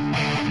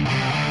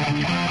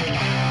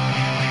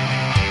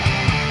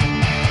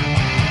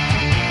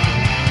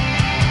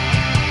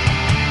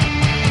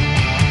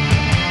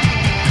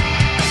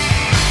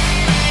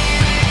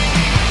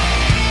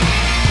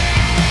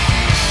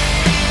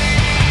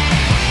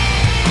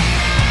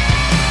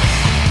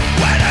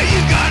 When are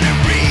you gonna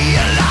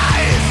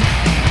realize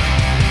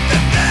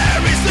that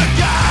there is a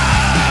God?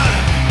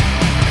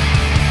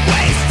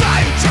 Waste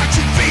time trying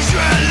to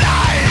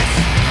visualize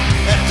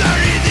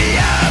eternity the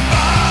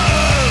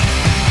above.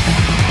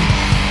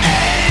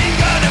 Ain't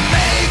gonna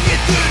make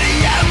it to the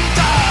end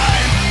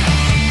time.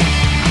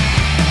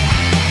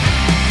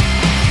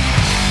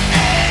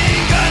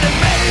 Ain't gonna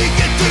make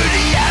it to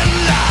the end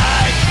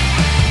life.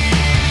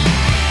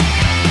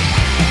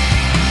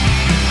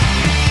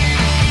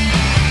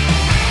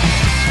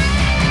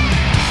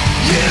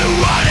 You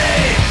want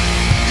it,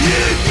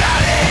 you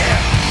got it,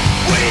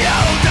 we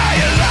all die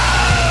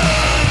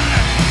alone.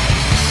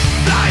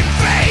 Blind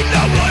faith,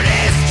 no one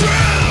is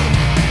true.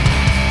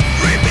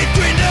 Read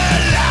between the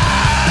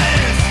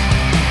lines.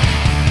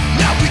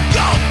 Now we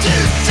got to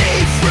see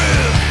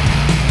through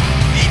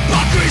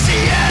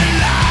hypocrisy and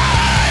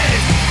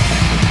lies.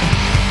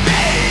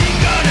 Ain't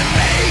gonna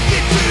make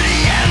it to the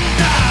end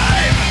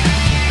time.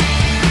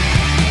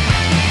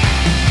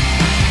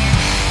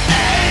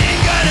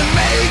 Ain't gonna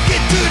make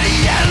it to the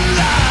end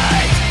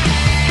light.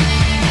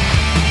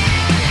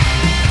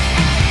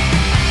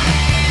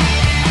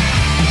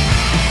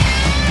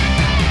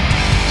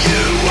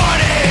 You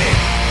want it,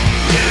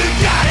 you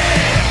got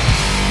it,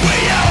 we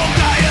all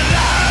die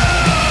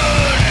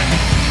alone.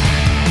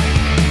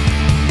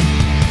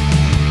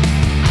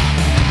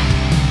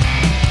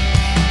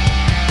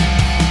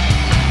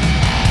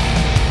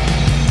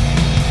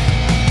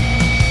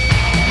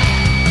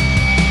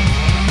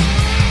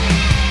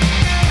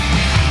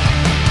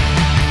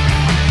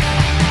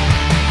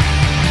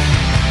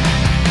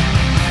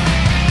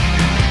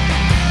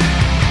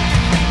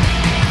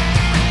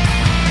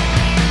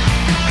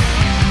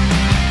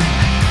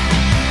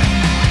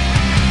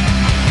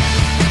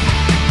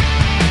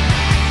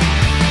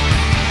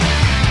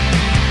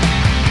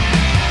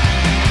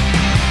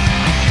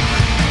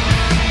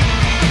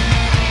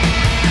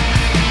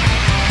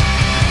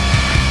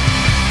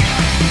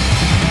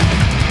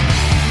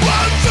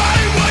 One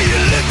find what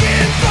you're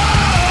looking for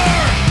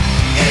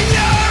in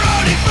your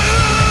only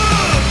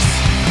books.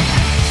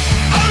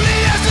 Only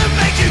has to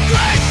make you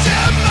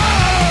question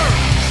more.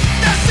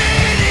 The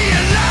city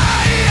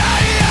alive.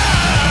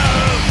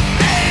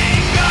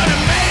 Ain't gonna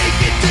make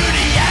it to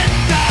the end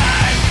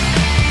time.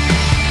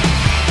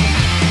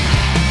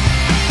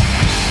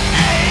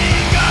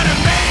 Ain't gonna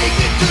make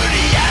it to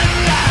the end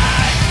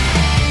life.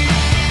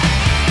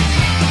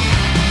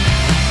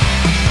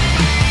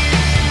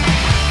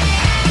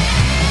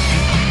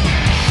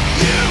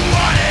 You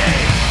want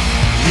it,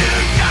 you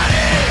got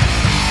it,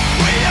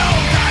 we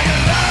all die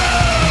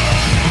alone.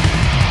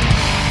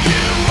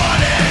 You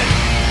want it,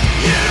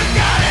 you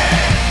got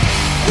it,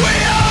 we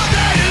all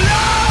die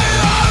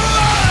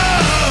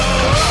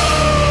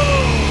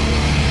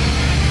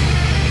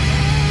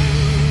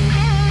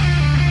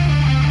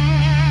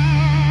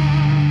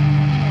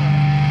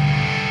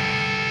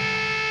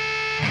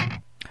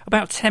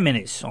About 10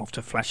 minutes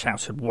after Flash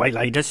House had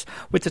waylaid us,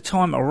 with the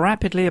time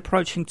rapidly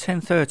approaching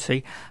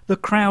 10:30, the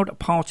crowd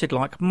parted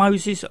like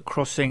Moses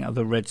crossing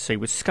the Red Sea,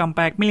 with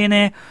Scumbag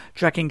Millionaire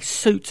dragging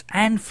suits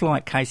and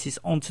flight cases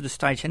onto the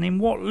stage, and in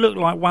what looked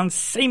like one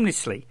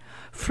seamlessly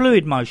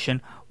fluid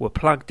motion were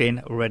plugged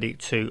in, ready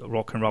to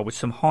rock and roll with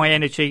some high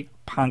energy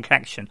punk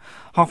action.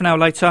 Half an hour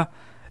later,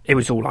 it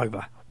was all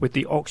over, with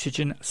the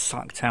oxygen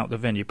sucked out the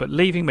venue, but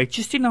leaving me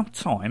just enough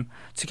time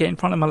to get in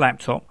front of my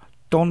laptop,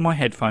 don my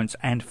headphones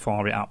and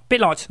fire it up.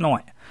 Bit like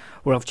tonight,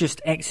 where I've just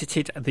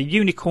exited the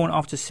Unicorn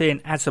after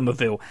seeing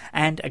Asomaville,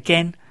 and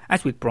again,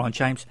 as with Brian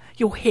James,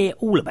 you'll hear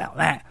all about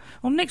that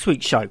on next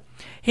week's show.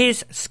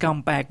 Here's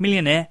Scumbag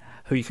Millionaire,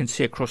 who you can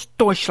see across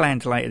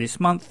Deutschland later this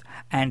month,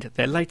 and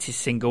their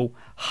latest single,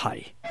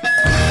 Hey.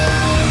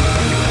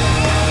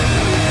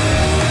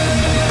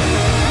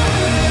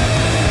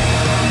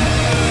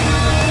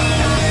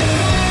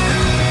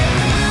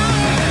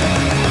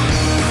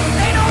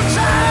 Ain't no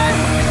time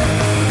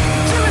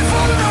to be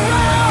fooling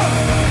around,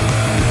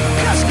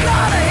 'cause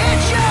gotta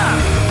hit ya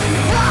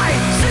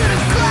right to the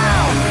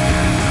ground.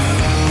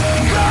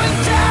 Going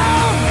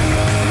down,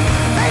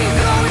 ain't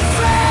going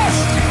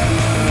fast.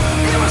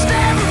 It was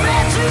never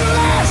meant to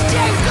last.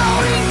 Ain't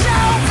going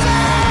down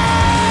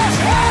fast.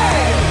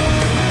 Hey.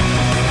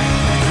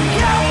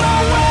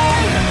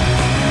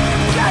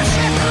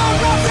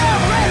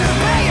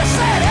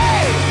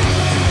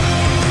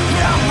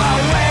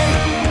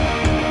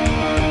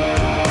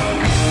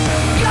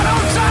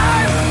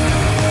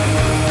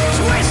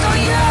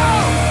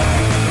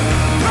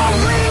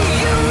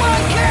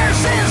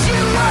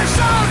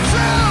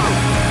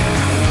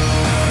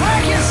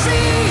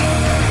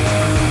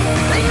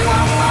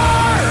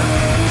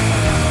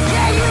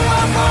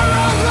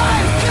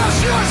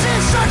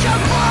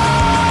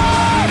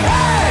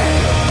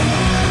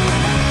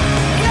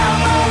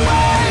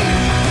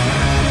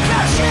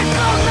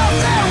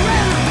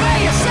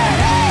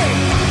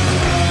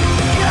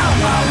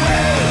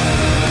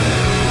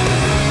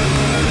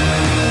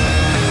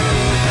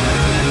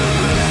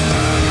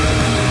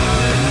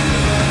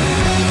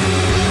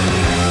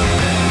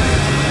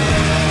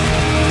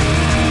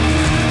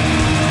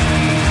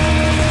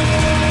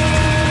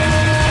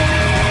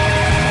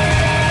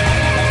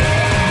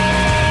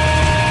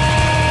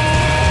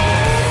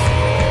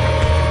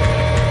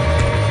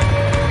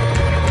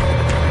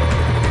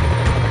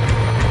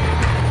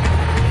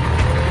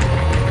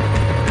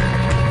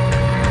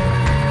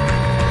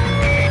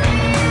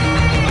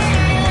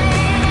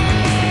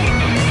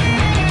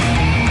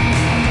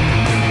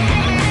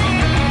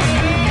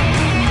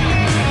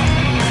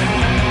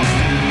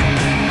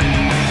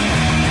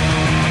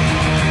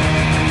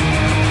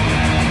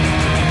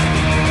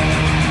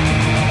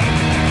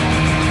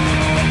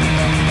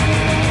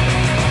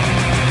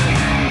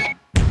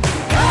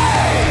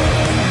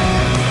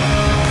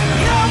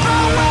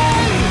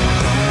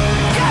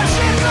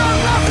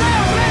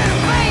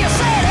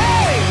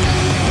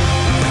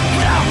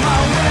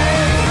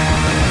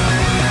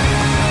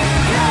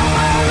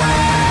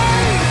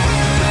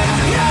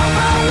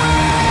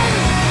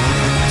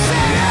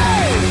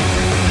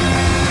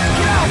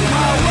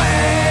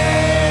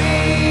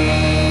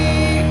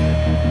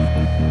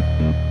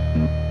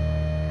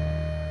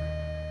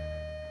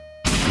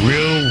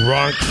 Real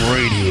Rock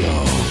Radio.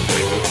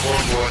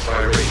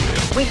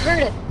 We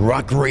heard it.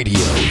 Rock Radio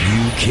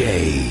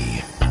UK.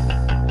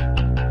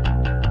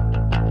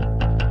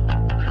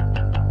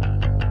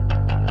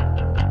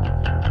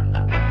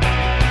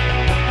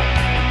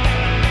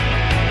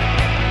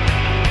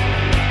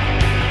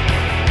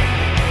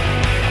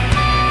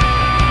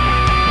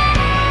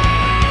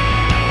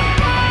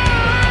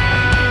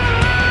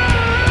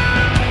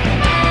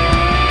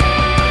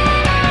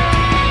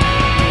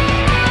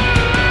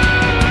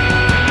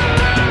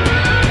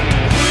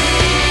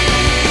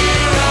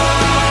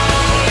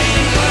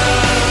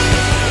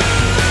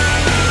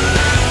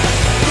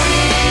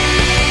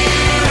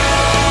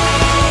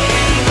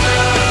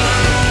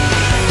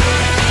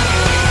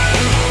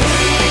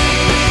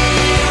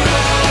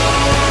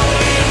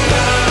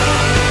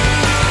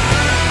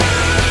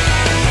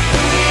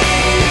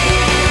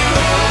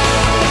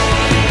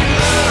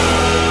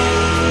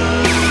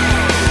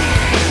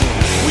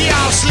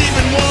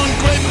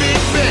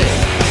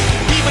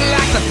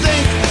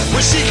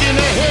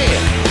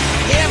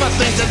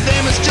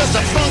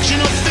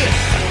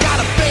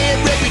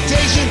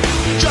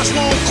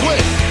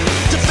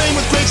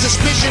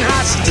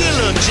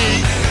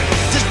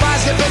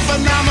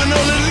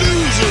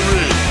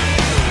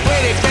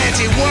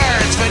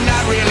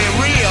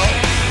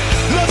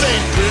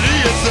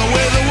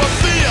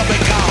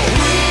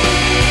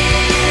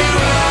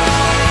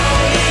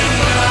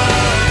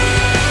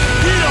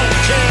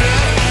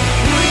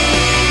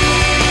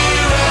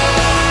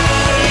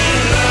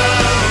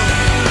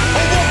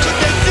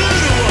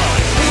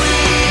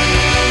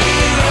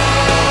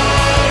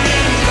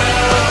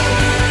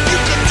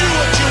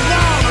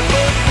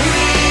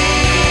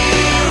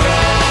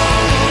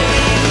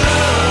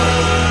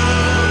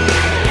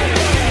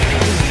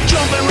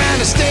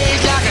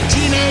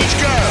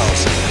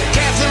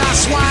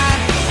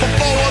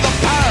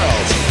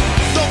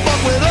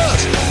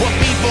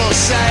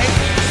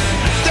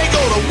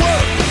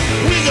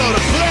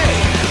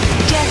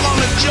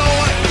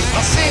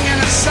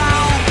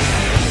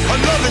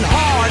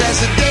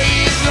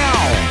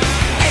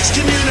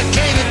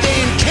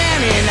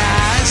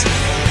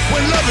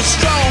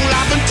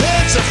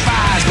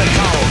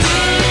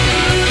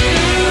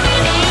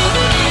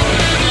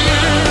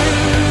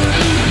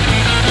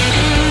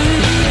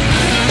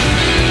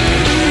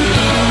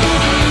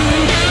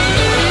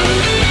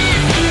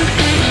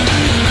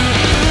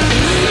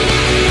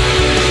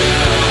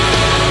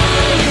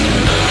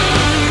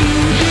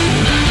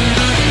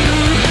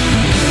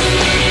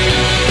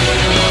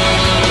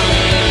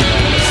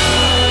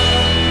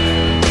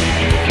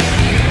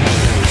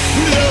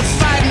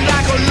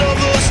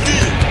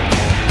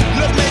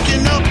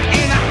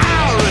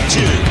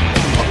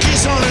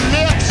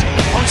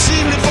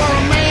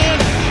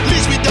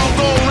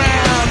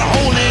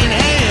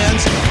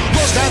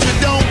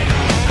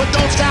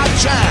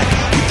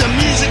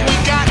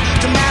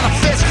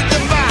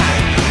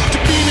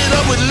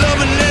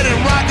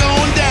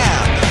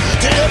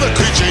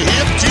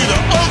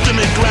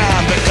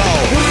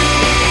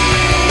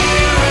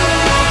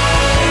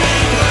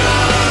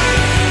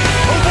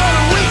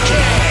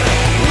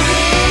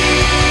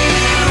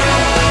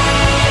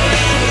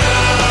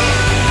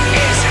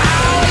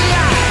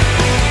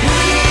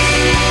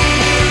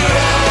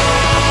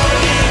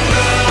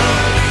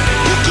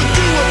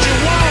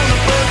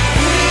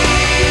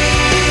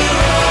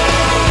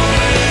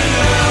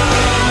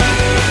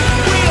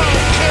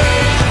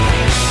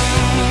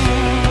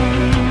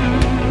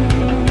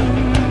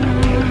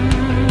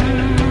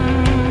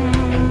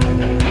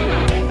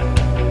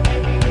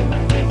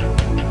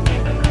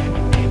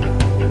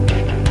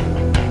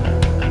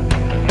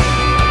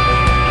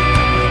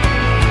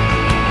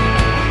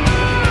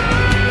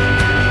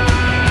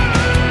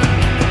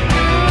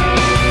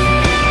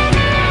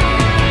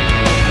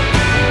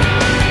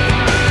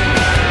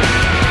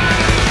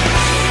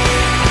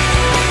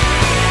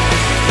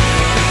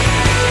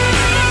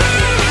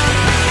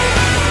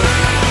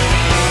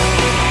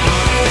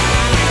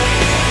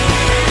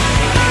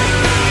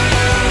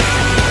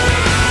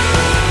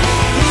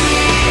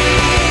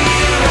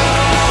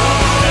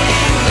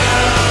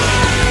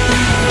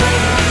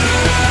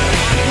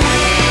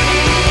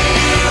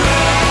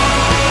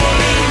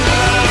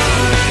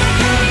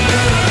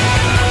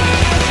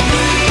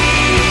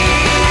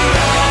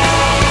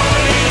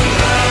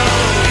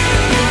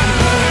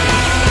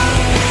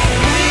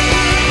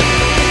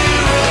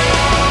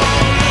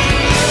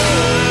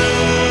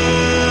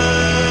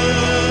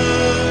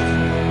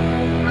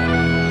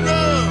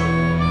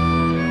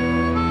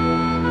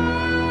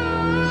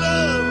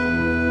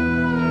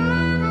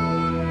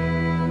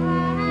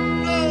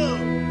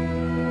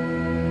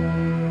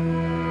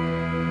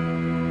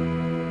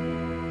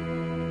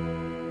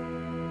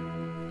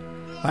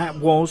 That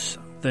was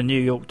the New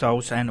York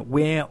Dolls and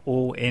We're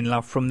All in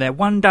Love. From there,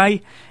 one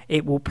day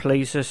it will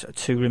please us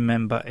to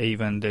remember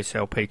even this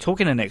LP.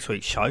 Talking to next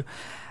week's show,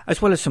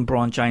 as well as some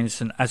Brian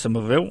James and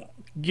Azamaville,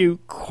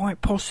 you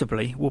quite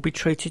possibly will be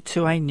treated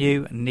to a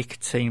new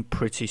Nicotine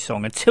Pretty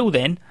song. Until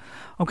then,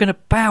 I'm going to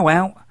bow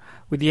out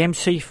with the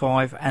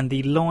MC5 and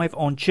the live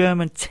on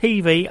German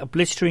TV, a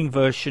blistering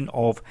version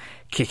of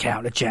Kick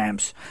Out the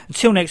Jams.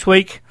 Until next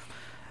week,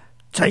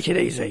 take it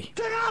easy.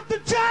 Kick out the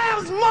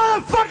jams,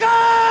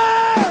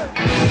 motherfucker!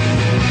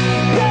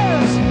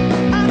 Yes!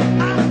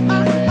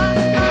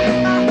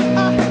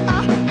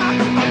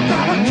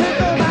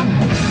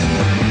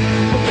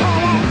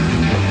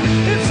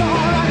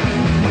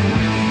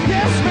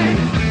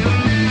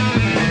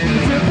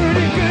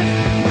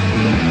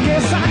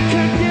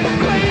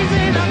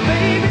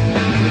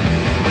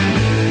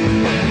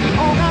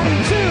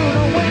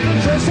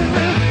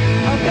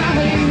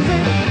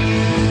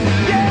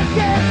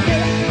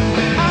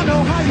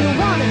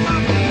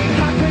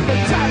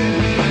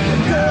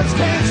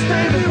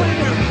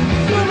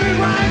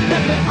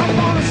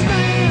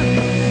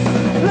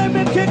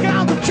 Kick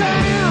out the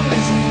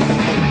jams,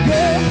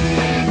 yeah,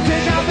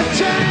 kick out the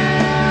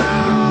jams,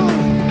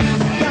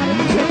 gotta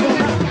kick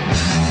them out,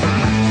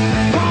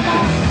 come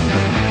on,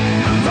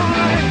 it's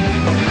alright,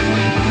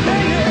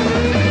 yeah,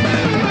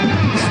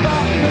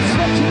 starting to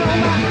sweat, you know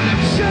my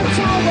shirt's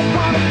all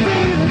apart and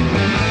breathing,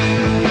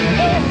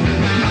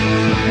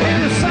 and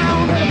the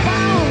sound of the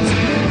bounds,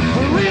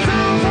 the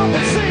resounds of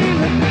the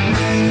ceiling,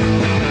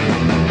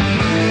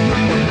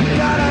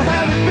 gotta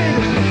have it,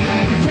 baby,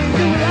 you can't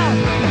do it out.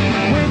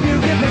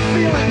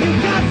 Feeling you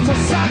got to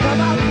suck them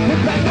out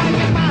with that light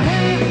in my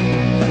hand.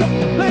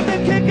 Let me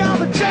kick out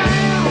the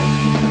jam.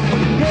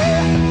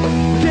 Yeah,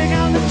 kick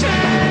out the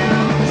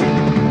jam.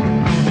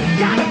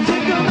 Gotta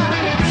kick them out.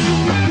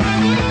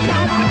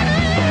 Come on.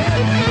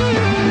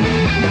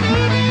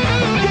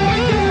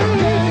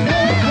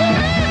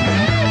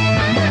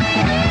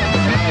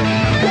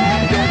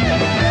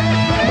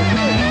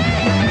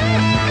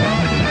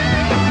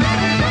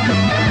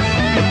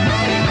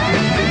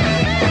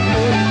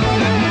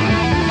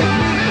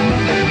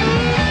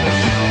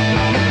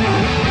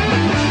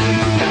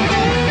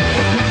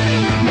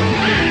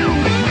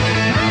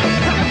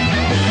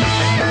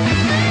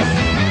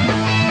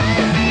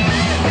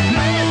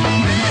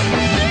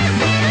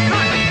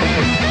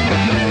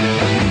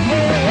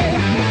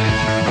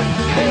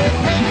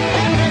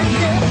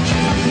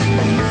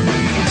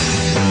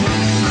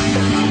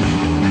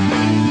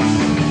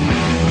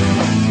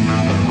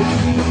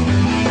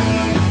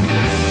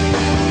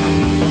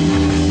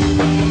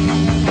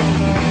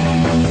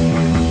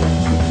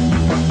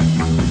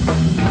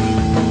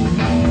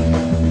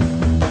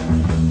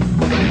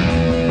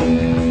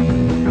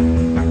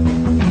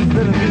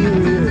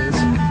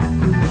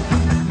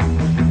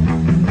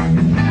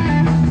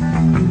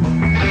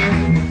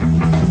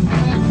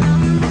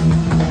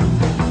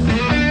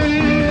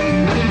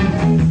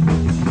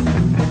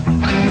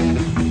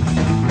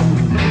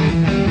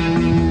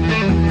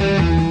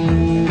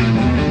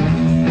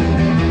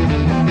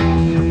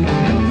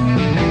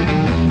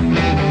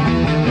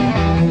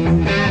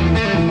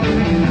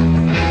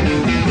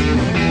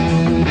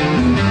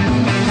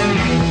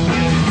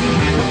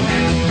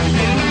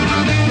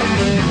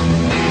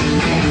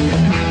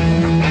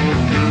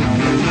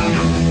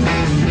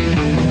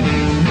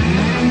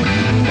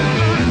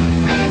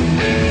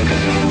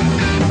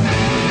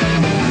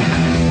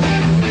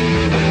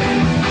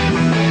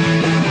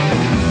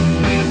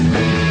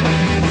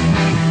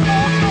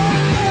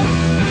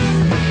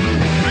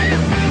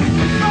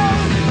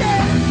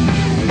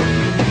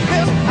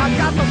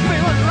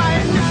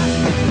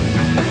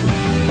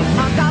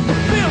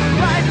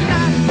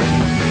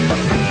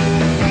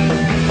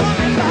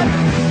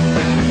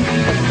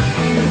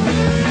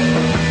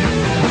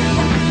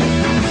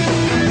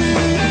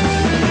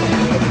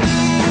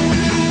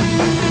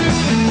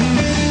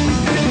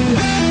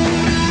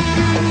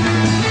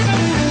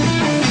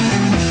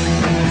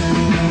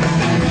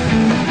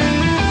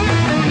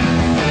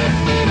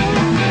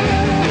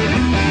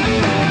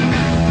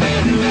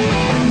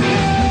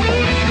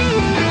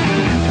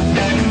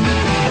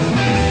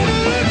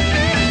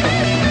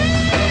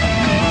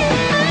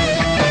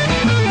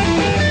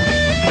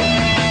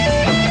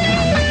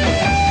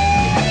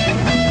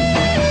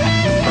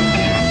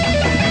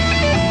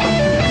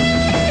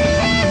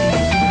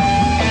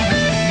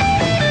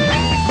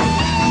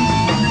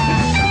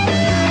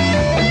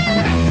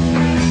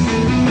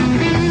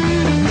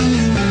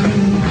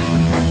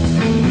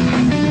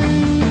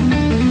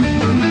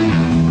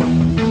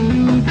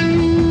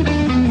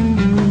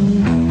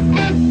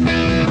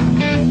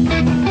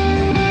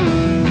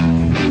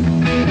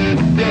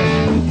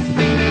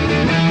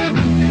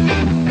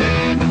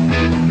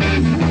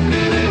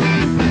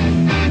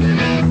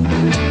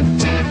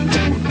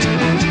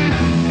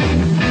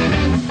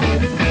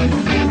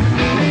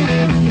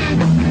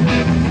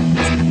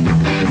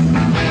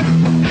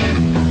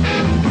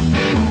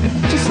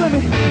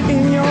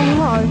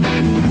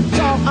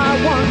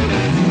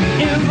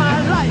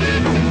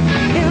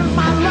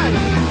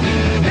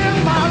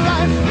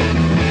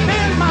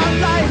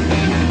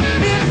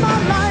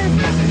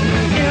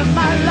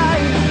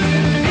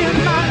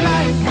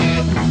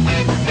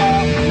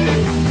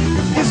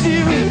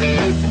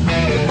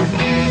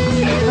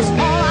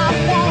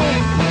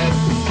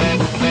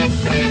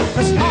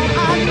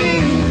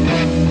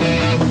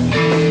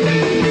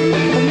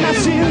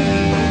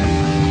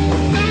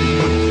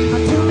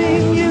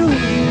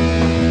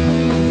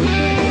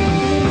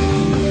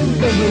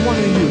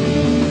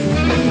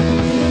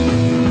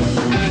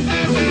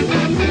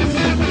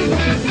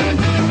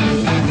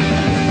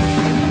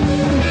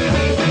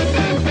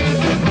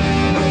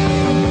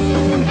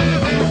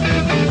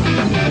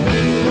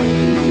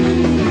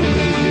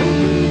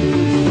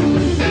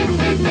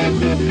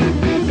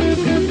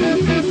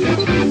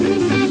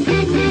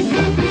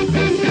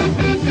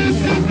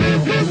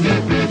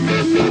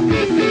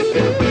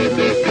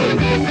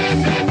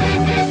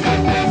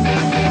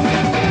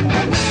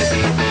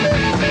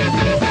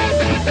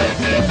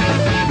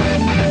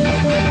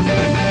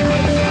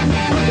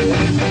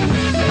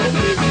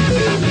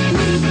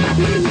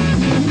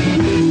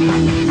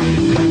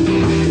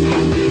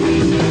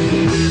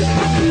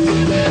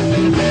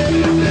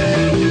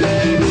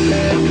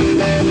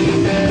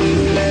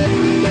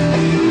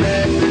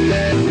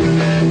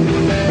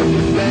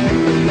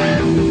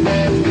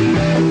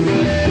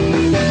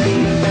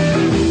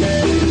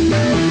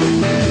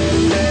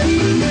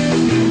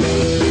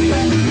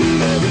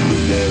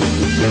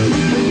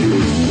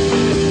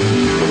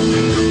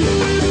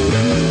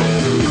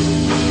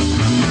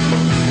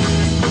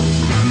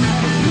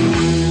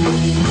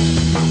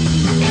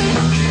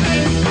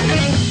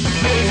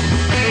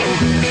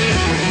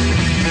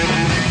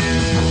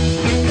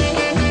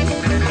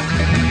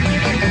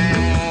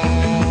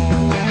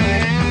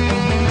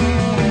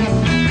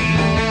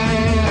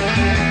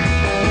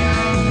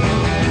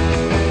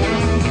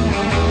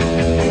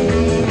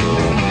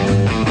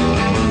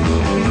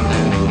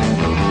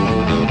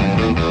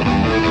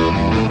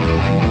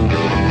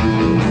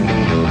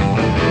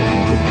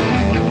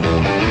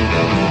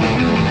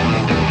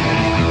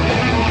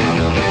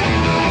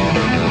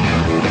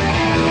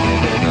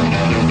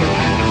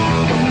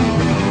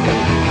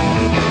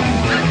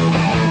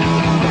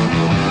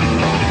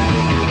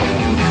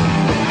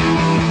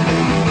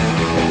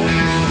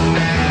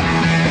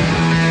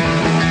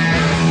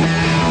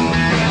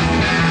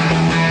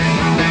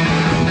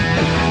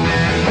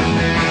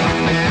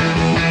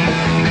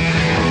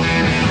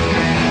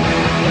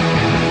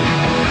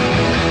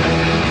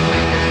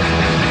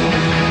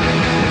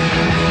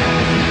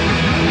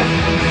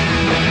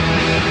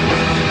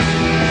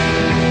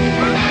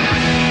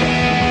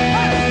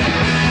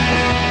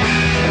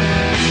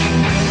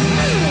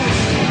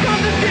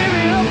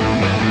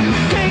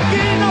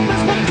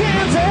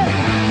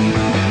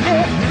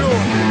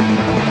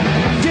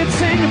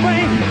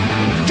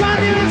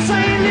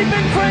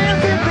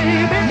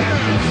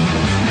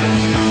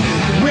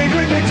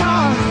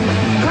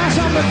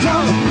 the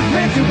drum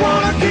makes you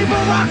wanna keep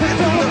a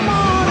rockin'.